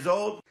 28 years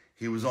old.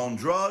 He was on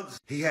drugs.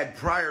 He had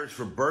priors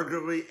for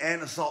burglary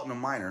and assaulting a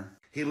minor.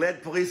 He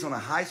led police on a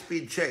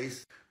high-speed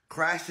chase,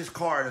 crashed his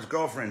car, and his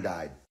girlfriend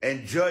died.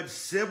 And Judge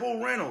Sybil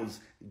Reynolds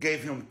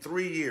gave him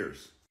 3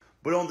 years.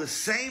 But on the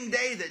same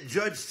day that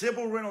Judge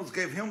Sybil Reynolds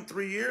gave him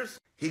 3 years,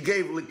 he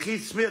gave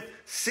Lakeith Smith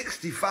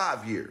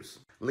 65 years.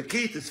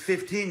 Lakeith is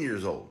 15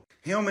 years old.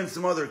 Him and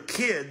some other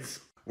kids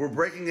were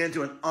breaking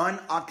into an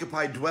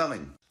unoccupied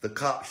dwelling. The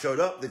cops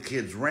showed up, the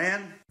kids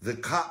ran. The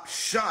cop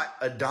shot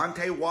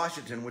Adante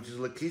Washington, which is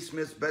Lakeith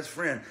Smith's best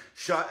friend,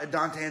 shot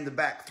Adante in the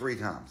back 3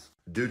 times.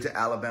 Due to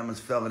Alabama's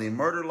felony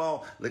murder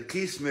law,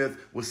 Lakeith Smith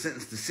was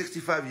sentenced to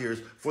 65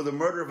 years for the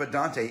murder of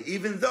Adante,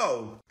 even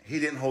though he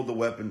didn't hold the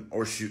weapon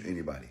or shoot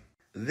anybody.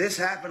 This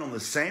happened on the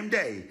same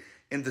day,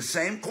 in the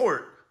same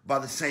court, by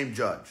the same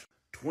judge.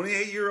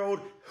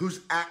 28-year-old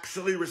who's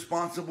actually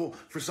responsible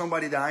for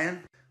somebody dying.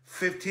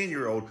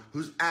 15-year-old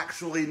who's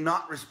actually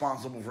not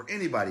responsible for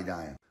anybody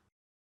dying.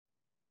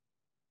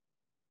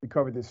 We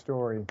covered this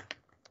story.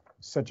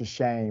 Such a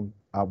shame.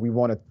 We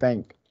want to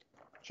thank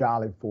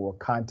Jolly for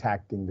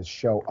contacting the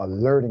show,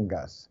 alerting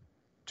us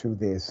to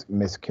this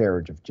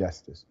miscarriage of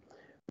justice.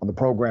 On the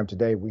program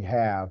today, we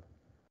have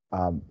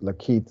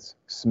Lakeith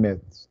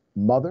Smith's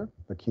mother.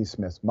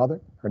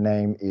 Her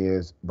name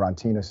is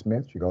Brontina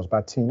Smith. She goes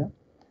by Tina.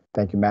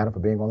 Thank you, madam, for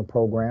being on the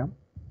program.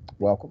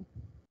 Welcome.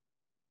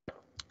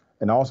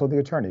 And also the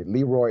attorney,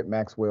 Leroy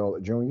Maxwell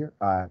Jr.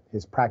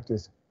 His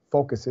practice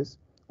focuses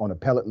on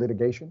appellate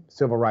litigation,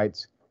 civil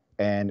rights,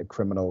 and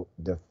criminal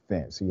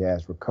defense. He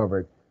has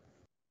recovered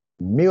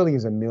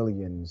millions and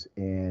millions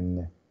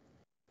in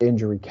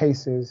injury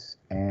cases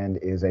and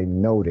is a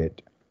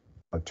noted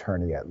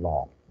attorney at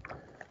law.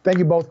 Thank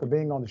you both for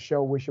being on the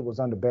show. Wish it was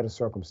under better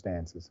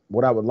circumstances.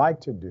 What I would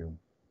like to do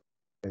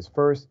is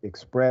first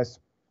express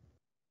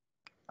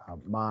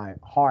my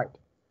heart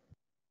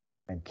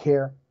and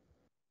care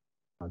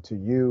to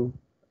you,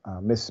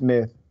 Ms.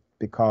 Smith,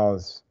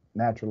 because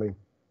naturally,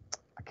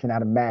 I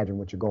cannot imagine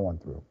what you're going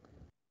through.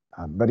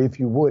 But if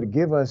you would,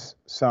 give us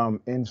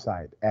some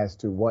insight as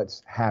to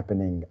what's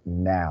happening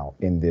now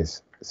in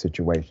this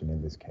situation,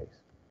 in this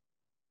case.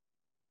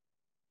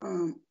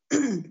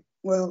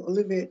 Well,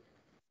 Olivia,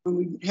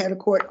 we had a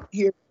court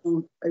hearing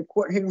for a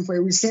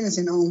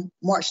resentencing on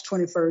March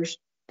 21st.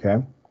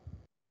 Okay.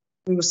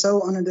 We were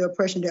so under the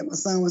impression that my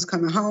son was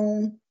coming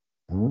home.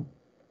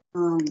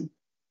 Mm-hmm.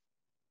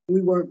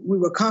 We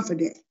were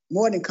confident,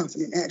 more than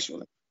confident,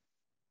 actually.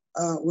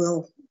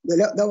 Well,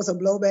 that was a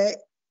blowback.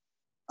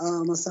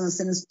 My son's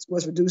sentence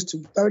was reduced to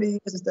 30 years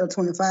instead of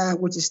 25,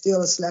 which is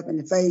still a slap in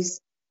the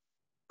face.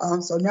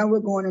 So now we're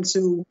going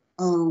into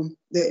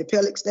the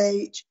appellate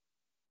stage,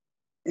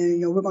 and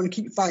we're going to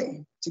keep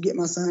fighting to get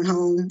my son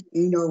home.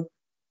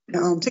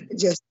 And, take the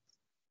justice.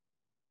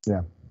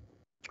 Yeah,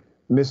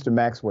 Mr.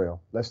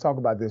 Maxwell, let's talk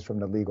about this from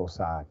the legal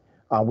side.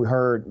 We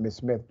heard Ms.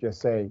 Smith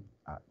just say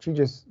she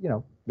just,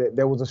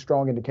 there was a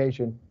strong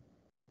indication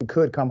he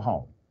could come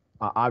home.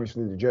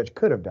 Obviously, the judge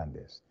could have done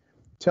this.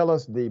 Tell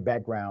us the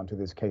background to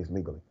this case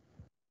legally.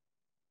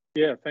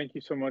 Yeah, thank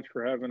you so much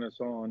for having us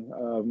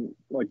on.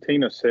 Like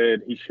Tina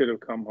said, he should have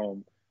come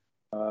home.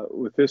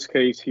 With this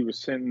case, he was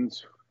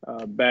sentenced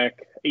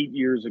back 8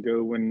 years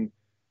ago when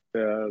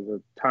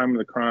the time of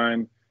the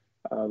crime,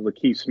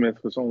 Lakeith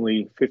Smith was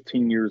only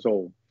 15 years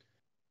old.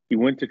 He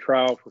went to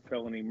trial for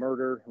felony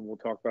murder, and we'll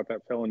talk about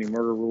that felony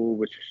murder rule,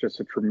 which is just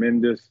a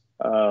tremendous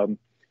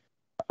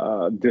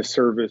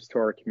disservice to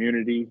our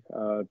community,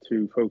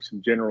 to folks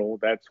in general.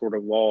 That sort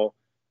of law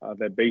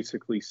that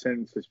basically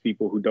sentences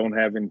people who don't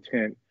have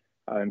intent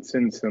and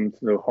sends them to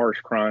the harsh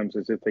crimes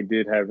as if they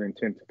did have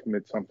intent to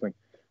commit something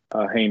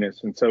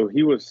heinous. And so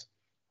he was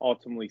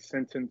ultimately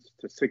sentenced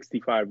to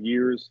 65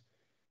 years.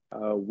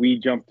 We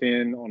jumped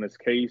in on his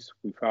case.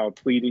 We filed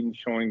pleadings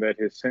showing that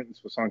his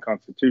sentence was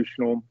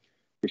unconstitutional.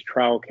 His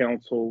trial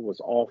counsel was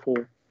awful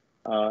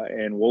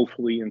and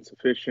woefully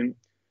insufficient.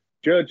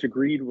 Judge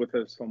agreed with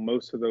us on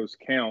most of those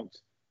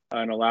counts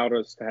and allowed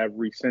us to have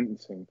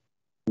resentencing.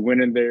 We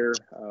went in there,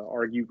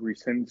 argued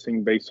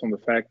resentencing based on the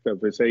fact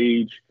of his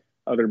age,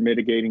 other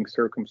mitigating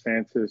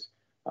circumstances,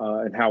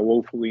 and how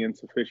woefully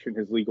insufficient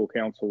his legal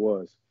counsel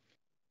was.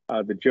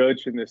 The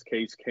judge in this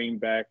case came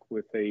back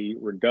with a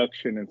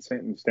reduction in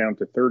sentence down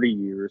to 30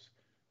 years,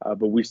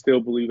 but we still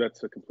believe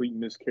that's a complete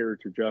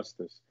miscarriage of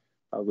justice.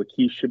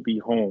 Lakeith should be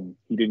home.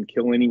 He didn't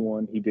kill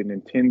anyone. He didn't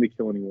intend to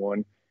kill anyone.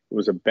 It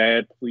was a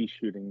bad police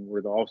shooting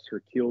where the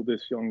officer killed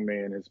this young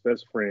man, his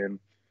best friend,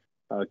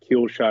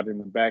 kill shot in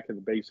the back of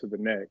the base of the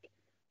neck,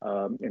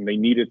 and they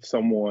needed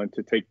someone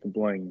to take the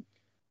blame.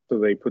 So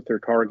they put their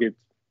target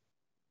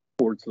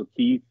towards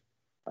Lakeith.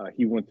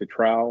 He went to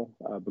trial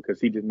because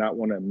he did not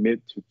want to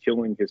admit to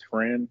killing his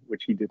friend,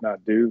 which he did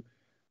not do.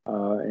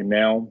 And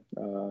now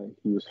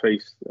he was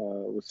faced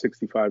with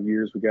 65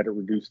 years. We got it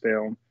reduced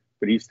down,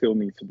 but he still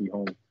needs to be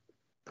home.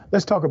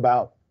 Let's talk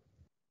about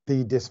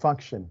the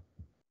dysfunction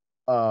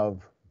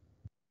of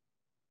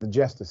the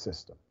justice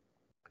system,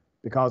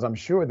 because I'm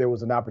sure there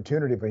was an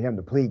opportunity for him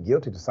to plead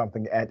guilty to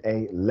something at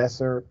a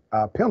lesser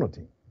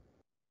penalty.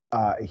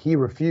 He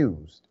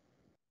refused.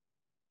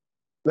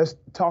 Let's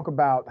talk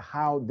about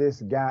how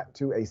this got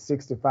to a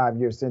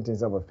 65-year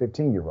sentence of a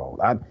 15-year-old.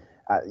 I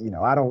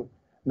don't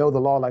know the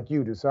law like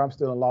you do, so I'm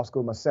still in law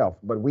school myself.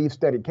 But we've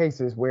studied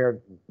cases where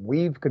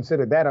we've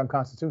considered that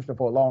unconstitutional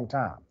for a long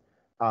time,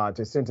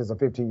 to sentence a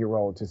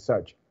 15-year-old to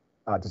such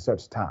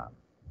time.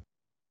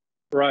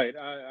 Right,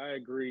 I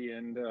agree,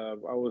 and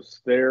I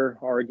was there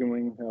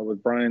arguing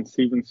with Brian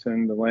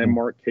Stevenson, the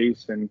landmark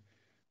case, and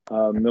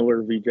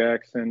Miller v.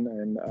 Jackson,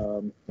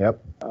 and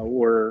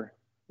where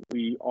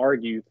we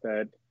argued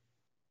that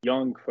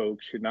young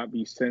folks should not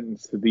be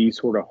sentenced to these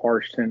sort of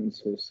harsh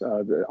sentences,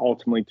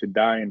 ultimately to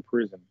die in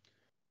prison.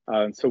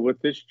 And so what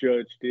this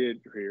judge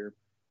did here,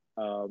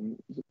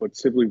 what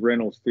Sibley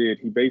Reynolds did,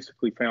 he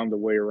basically found a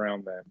way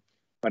around that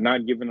by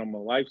not giving them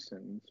a life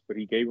sentence, but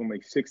he gave them a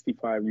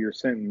 65-year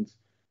sentence,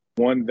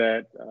 one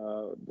that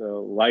the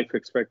life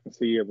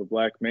expectancy of a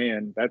black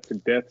man, that's a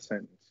death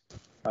sentence.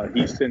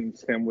 He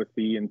sentenced him with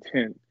the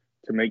intent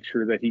to make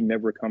sure that he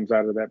never comes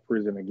out of that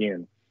prison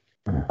again.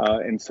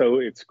 And so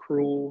it's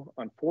cruel.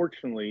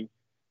 Unfortunately,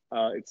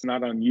 it's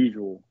not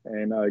unusual.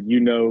 And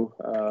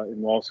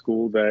in law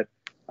school that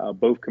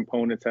both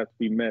components have to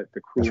be met, the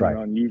cruel and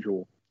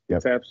unusual. Yep.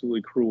 It's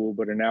absolutely cruel,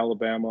 but in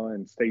Alabama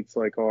and states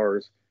like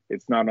ours,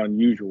 it's not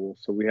unusual.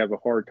 So we have a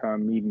hard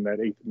time meeting that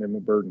Eighth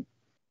Amendment burden.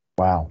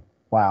 Wow.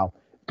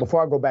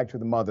 Before I go back to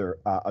the mother,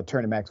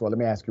 Attorney Maxwell, let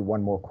me ask you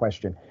one more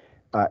question.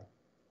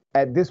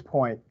 At this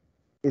point,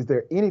 is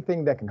there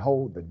anything that can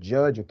hold the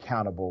judge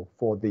accountable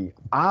for the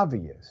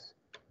obvious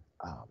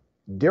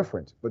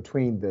difference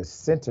between the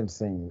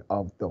sentencing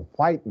of the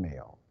white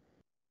male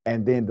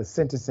and then the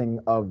sentencing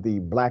of the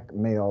black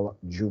male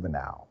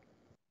juvenile?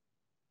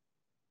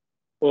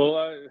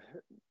 Well,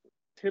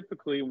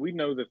 typically we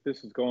know that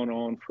this has gone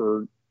on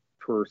for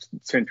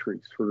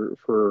centuries,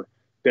 for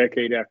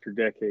decade after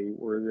decade,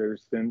 where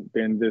there's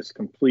been this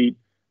complete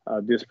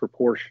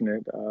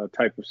disproportionate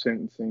type of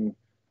sentencing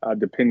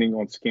depending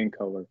on skin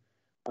color.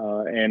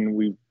 And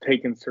we've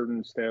taken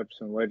certain steps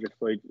in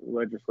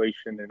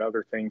legislation and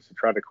other things to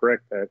try to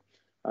correct that.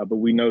 But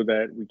we know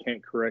that we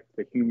can't correct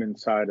the human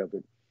side of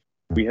it.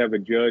 We have a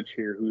judge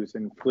here who is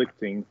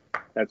inflicting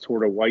that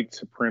sort of white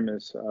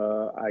supremacist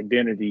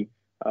identity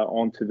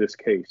onto this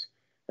case.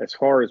 As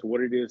far as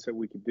what it is that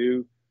we could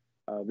do,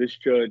 this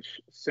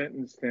judge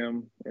sentenced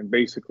him and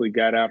basically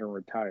got out and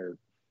retired.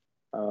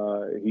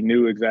 He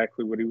knew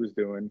exactly what he was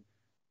doing.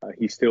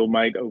 He still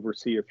might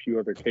oversee a few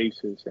other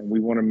cases, and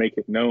we want to make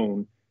it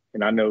known.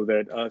 And I know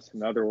that us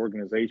and other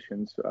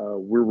organizations,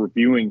 we're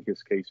reviewing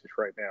his cases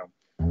right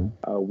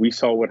now. We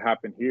saw what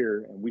happened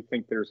here, and we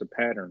think there's a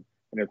pattern.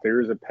 And if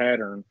there is a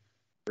pattern,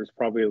 there's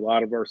probably a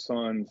lot of our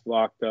sons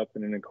locked up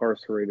and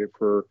incarcerated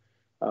for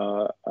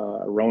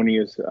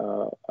erroneous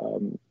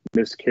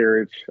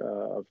miscarriage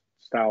of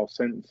style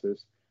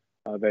sentences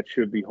that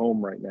should be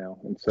home right now.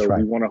 And so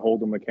we want to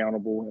hold them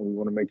accountable, and we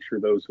want to make sure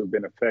those who have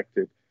been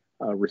affected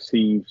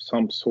receive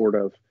some sort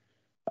of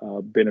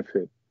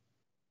benefit.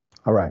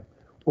 All right.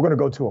 We're going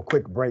to go to a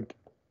quick break.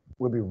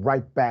 We'll be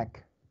right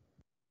back.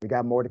 We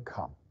got more to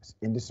come. It's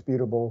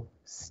indisputable.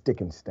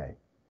 Stick and stay.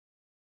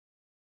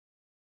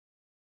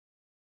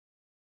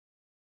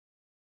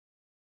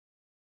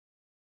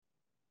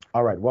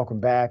 All right, welcome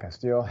back. I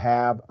still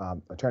have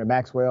Attorney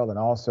Maxwell and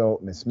also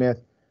Ms.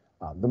 Smith,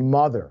 the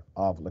mother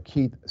of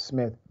Lakeith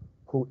Smith,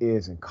 who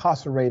is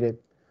incarcerated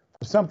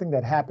for something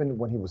that happened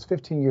when he was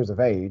 15 years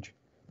of age.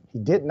 He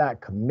did not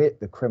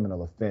commit the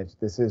criminal offense.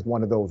 This is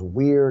one of those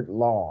weird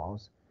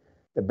laws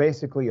that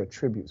basically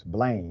attributes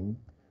blame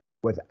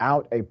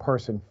without a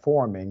person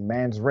forming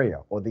mens rea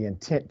or the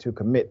intent to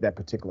commit that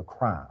particular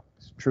crime.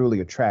 It's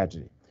truly a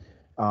tragedy.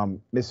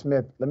 Ms.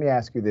 Smith, let me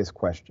ask you this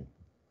question.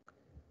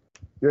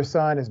 Your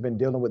son has been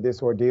dealing with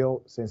this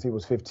ordeal since he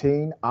was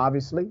 15.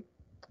 Obviously,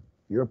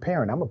 you're a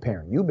parent. I'm a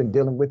parent. You've been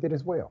dealing with it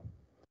as well.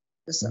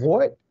 Yes,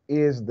 what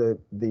is the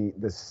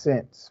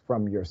sense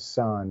from your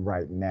son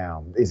right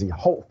now? Is he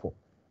hopeful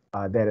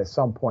that at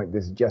some point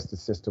this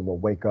justice system will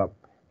wake up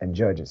and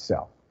judge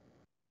itself?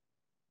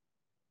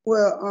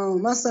 Well,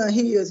 my son,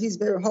 he's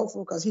very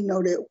hopeful because he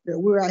know that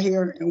we're out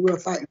here and we're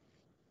fighting.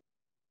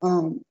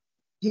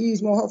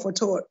 He's more hopeful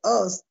toward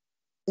us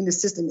than the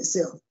system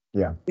itself.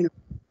 Yeah. You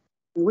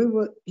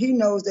know, he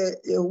knows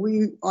that if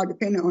we are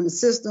dependent on the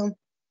system,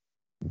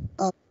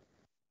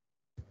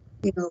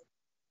 you know,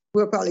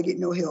 we'll probably get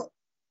no help.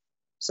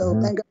 So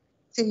thank God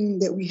the team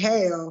that we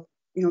have,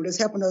 you know, that's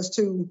helping us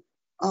to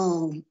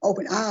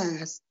open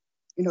eyes,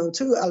 you know,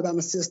 to the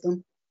Alabama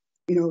system.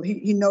 You know,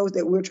 he knows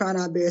that we're trying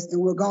our best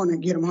and we're going to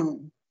get him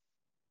home.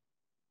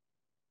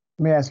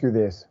 Let me ask you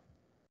this.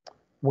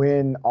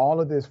 When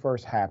all of this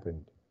first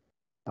happened,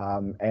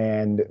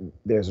 and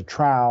there's a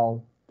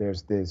trial,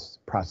 there's this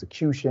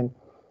prosecution,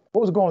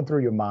 what was going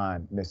through your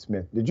mind, Ms.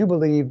 Smith? Did you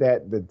believe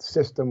that the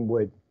system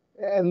would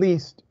at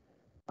least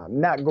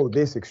not go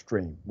this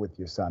extreme with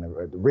your son?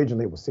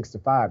 Originally, it was 6 to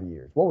 5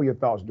 years. What were your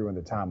thoughts during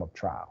the time of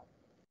trial?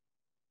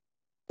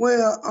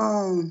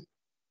 Well,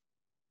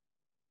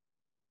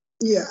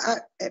 yeah,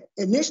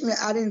 initially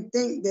I didn't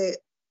think that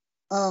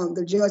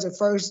the judge at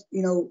first,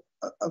 you know,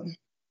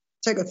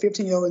 take a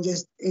 15-year-old and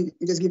just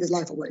give his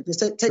life away, just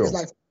take his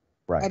life.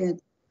 Right. I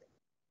didn't,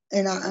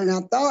 and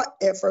I thought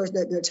at first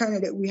that the attorney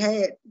that we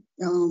had,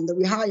 that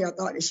we hired, I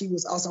thought that she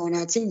was also on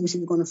our team. She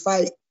was going to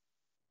fight,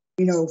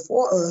 you know,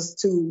 for us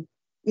to,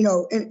 you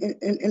know,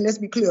 and let's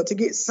be clear, to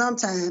get some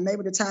time,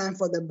 maybe the time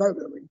for the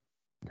burglary,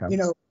 you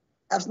know,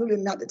 absolutely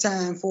not the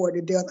time for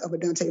the death of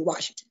Adante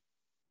Washington.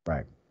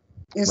 Right.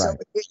 And so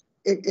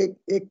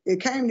it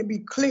came to be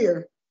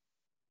clear,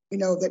 you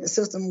know, that the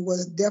system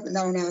was definitely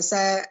not on our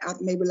side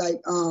after maybe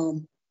like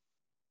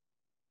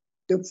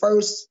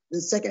the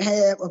second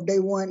half of day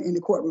one in the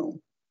courtroom.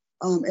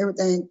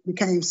 Everything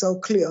became so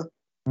clear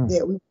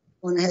that we were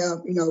going to have,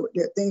 you know,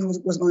 that things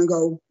was going to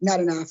go not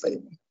in our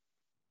favor.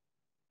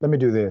 Let me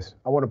do this.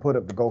 I want to put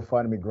up the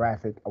GoFundMe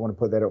graphic. I want to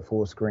put that up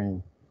full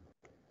screen.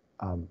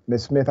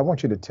 Ms. Smith, I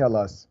want you to tell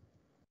us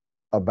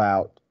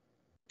about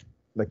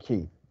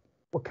Lakeith.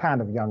 What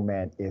kind of young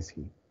man is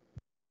he?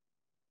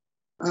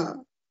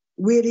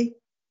 Witty,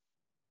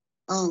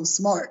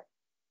 smart,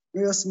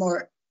 real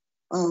smart.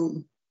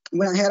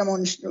 When I had him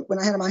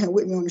out here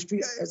with me on the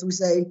street, as we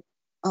say,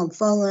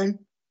 fun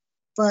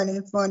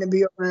to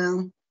be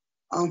around,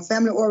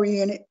 family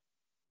oriented,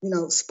 you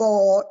know,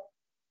 spoiled,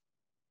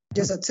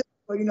 just a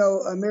typical, you know,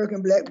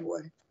 American black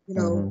boy, you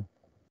know.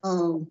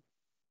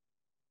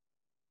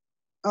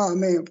 Oh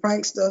man,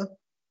 prankster,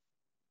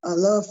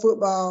 love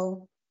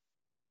football,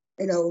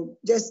 you know,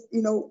 just,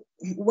 you know,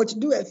 what you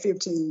do at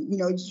 15, you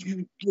know,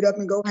 you get up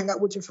and go hang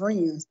out with your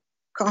friends,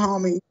 come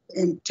home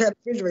and tear the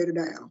refrigerator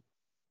down,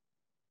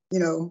 you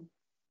know.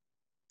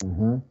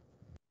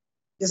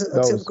 Just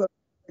a typical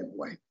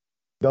way.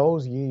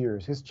 Those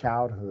years, his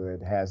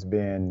childhood has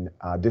been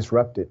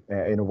disrupted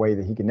in a way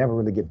that he can never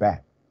really get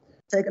back.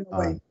 Taken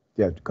away.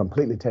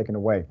 Completely taken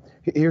away.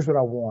 Here's what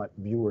I want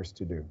viewers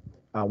to do.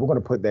 We're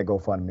going to put that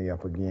GoFundMe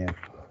up again.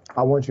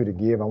 I want you to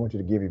give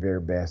your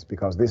very best,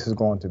 because this is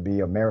going to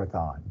be a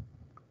marathon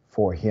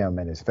for him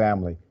and his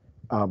family.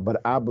 But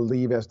I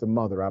believe as the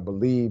mother, I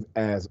believe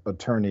as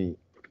Attorney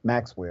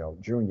Maxwell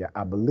Jr.,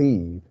 I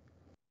believe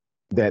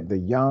that the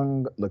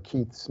young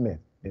Lakeith Smith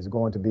is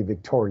going to be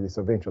victorious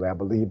eventually. I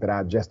believe that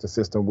our justice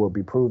system will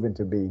be proven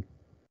to be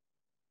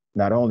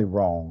not only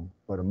wrong,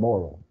 but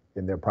immoral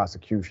in their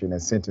prosecution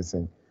and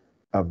sentencing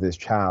of this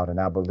child. And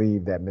I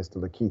believe that Mr.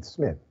 Lakeith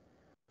Smith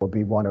will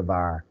be one of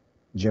our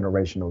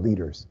generational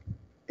leaders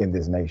in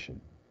this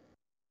nation.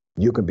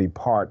 You can be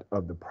part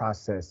of the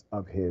process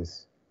of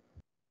his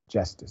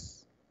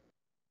justice,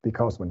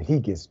 because when he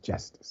gets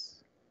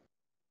justice,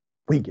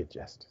 we get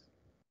justice.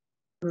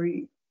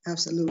 Agreed.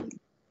 Absolutely.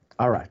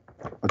 All right.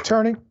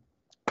 Attorney,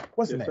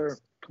 what's Yes, next? sir.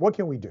 What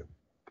can we do?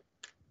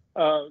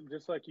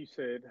 Just like you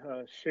said,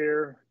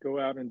 share, go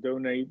out and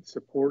donate,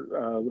 support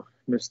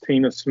Miss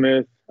Tina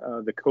Smith,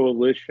 the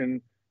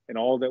coalition, and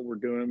all that we're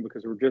doing,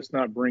 because we're just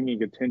not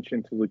bringing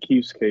attention to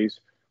Lakeith's case.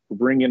 We're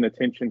bringing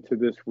attention to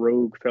this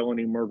rogue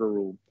felony murder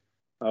rule.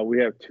 We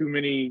have too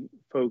many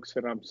folks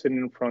that I'm sitting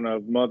in front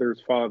of,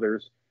 mothers,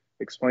 fathers,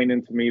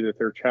 explaining to me that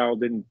their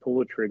child didn't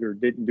pull a trigger,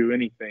 didn't do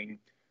anything,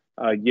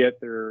 yet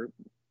they're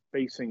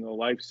facing a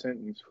life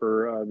sentence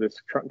for this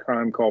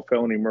crime called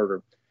felony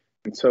murder.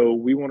 And so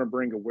we want to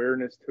bring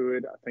awareness to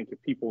it. I think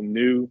if people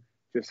knew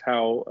just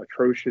how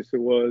atrocious it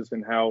was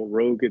and how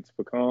rogue it's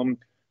become,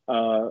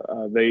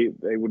 they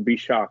would be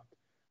shocked.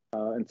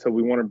 And so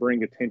we want to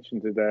bring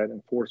attention to that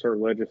and force our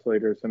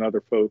legislators and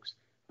other folks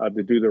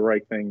to do the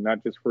right thing,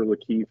 not just for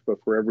Lakeith, but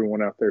for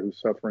everyone out there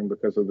who's suffering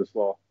because of this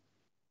law.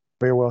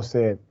 Very well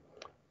said.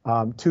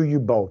 To you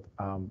both,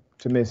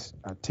 to Miss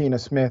Tina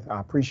Smith, I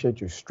appreciate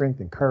your strength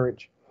and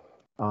courage.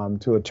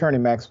 To Attorney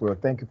Maxwell,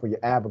 thank you for your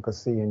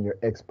advocacy and your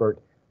expert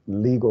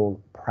legal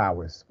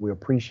prowess. We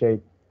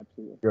appreciate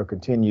your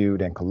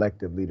continued and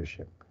collective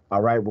leadership.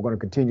 All right, we're going to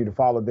continue to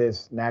follow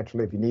this.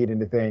 Naturally, if you need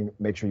anything,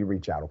 make sure you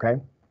reach out, okay?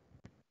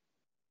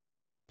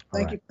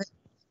 Thank you.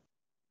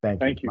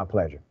 Thank you. My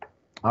pleasure.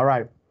 All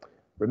right.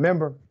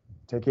 Remember,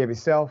 take care of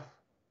yourself,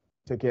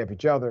 take care of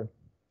each other,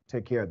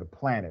 take care of the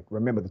planet.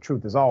 Remember, the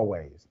truth is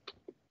always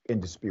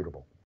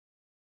indisputable.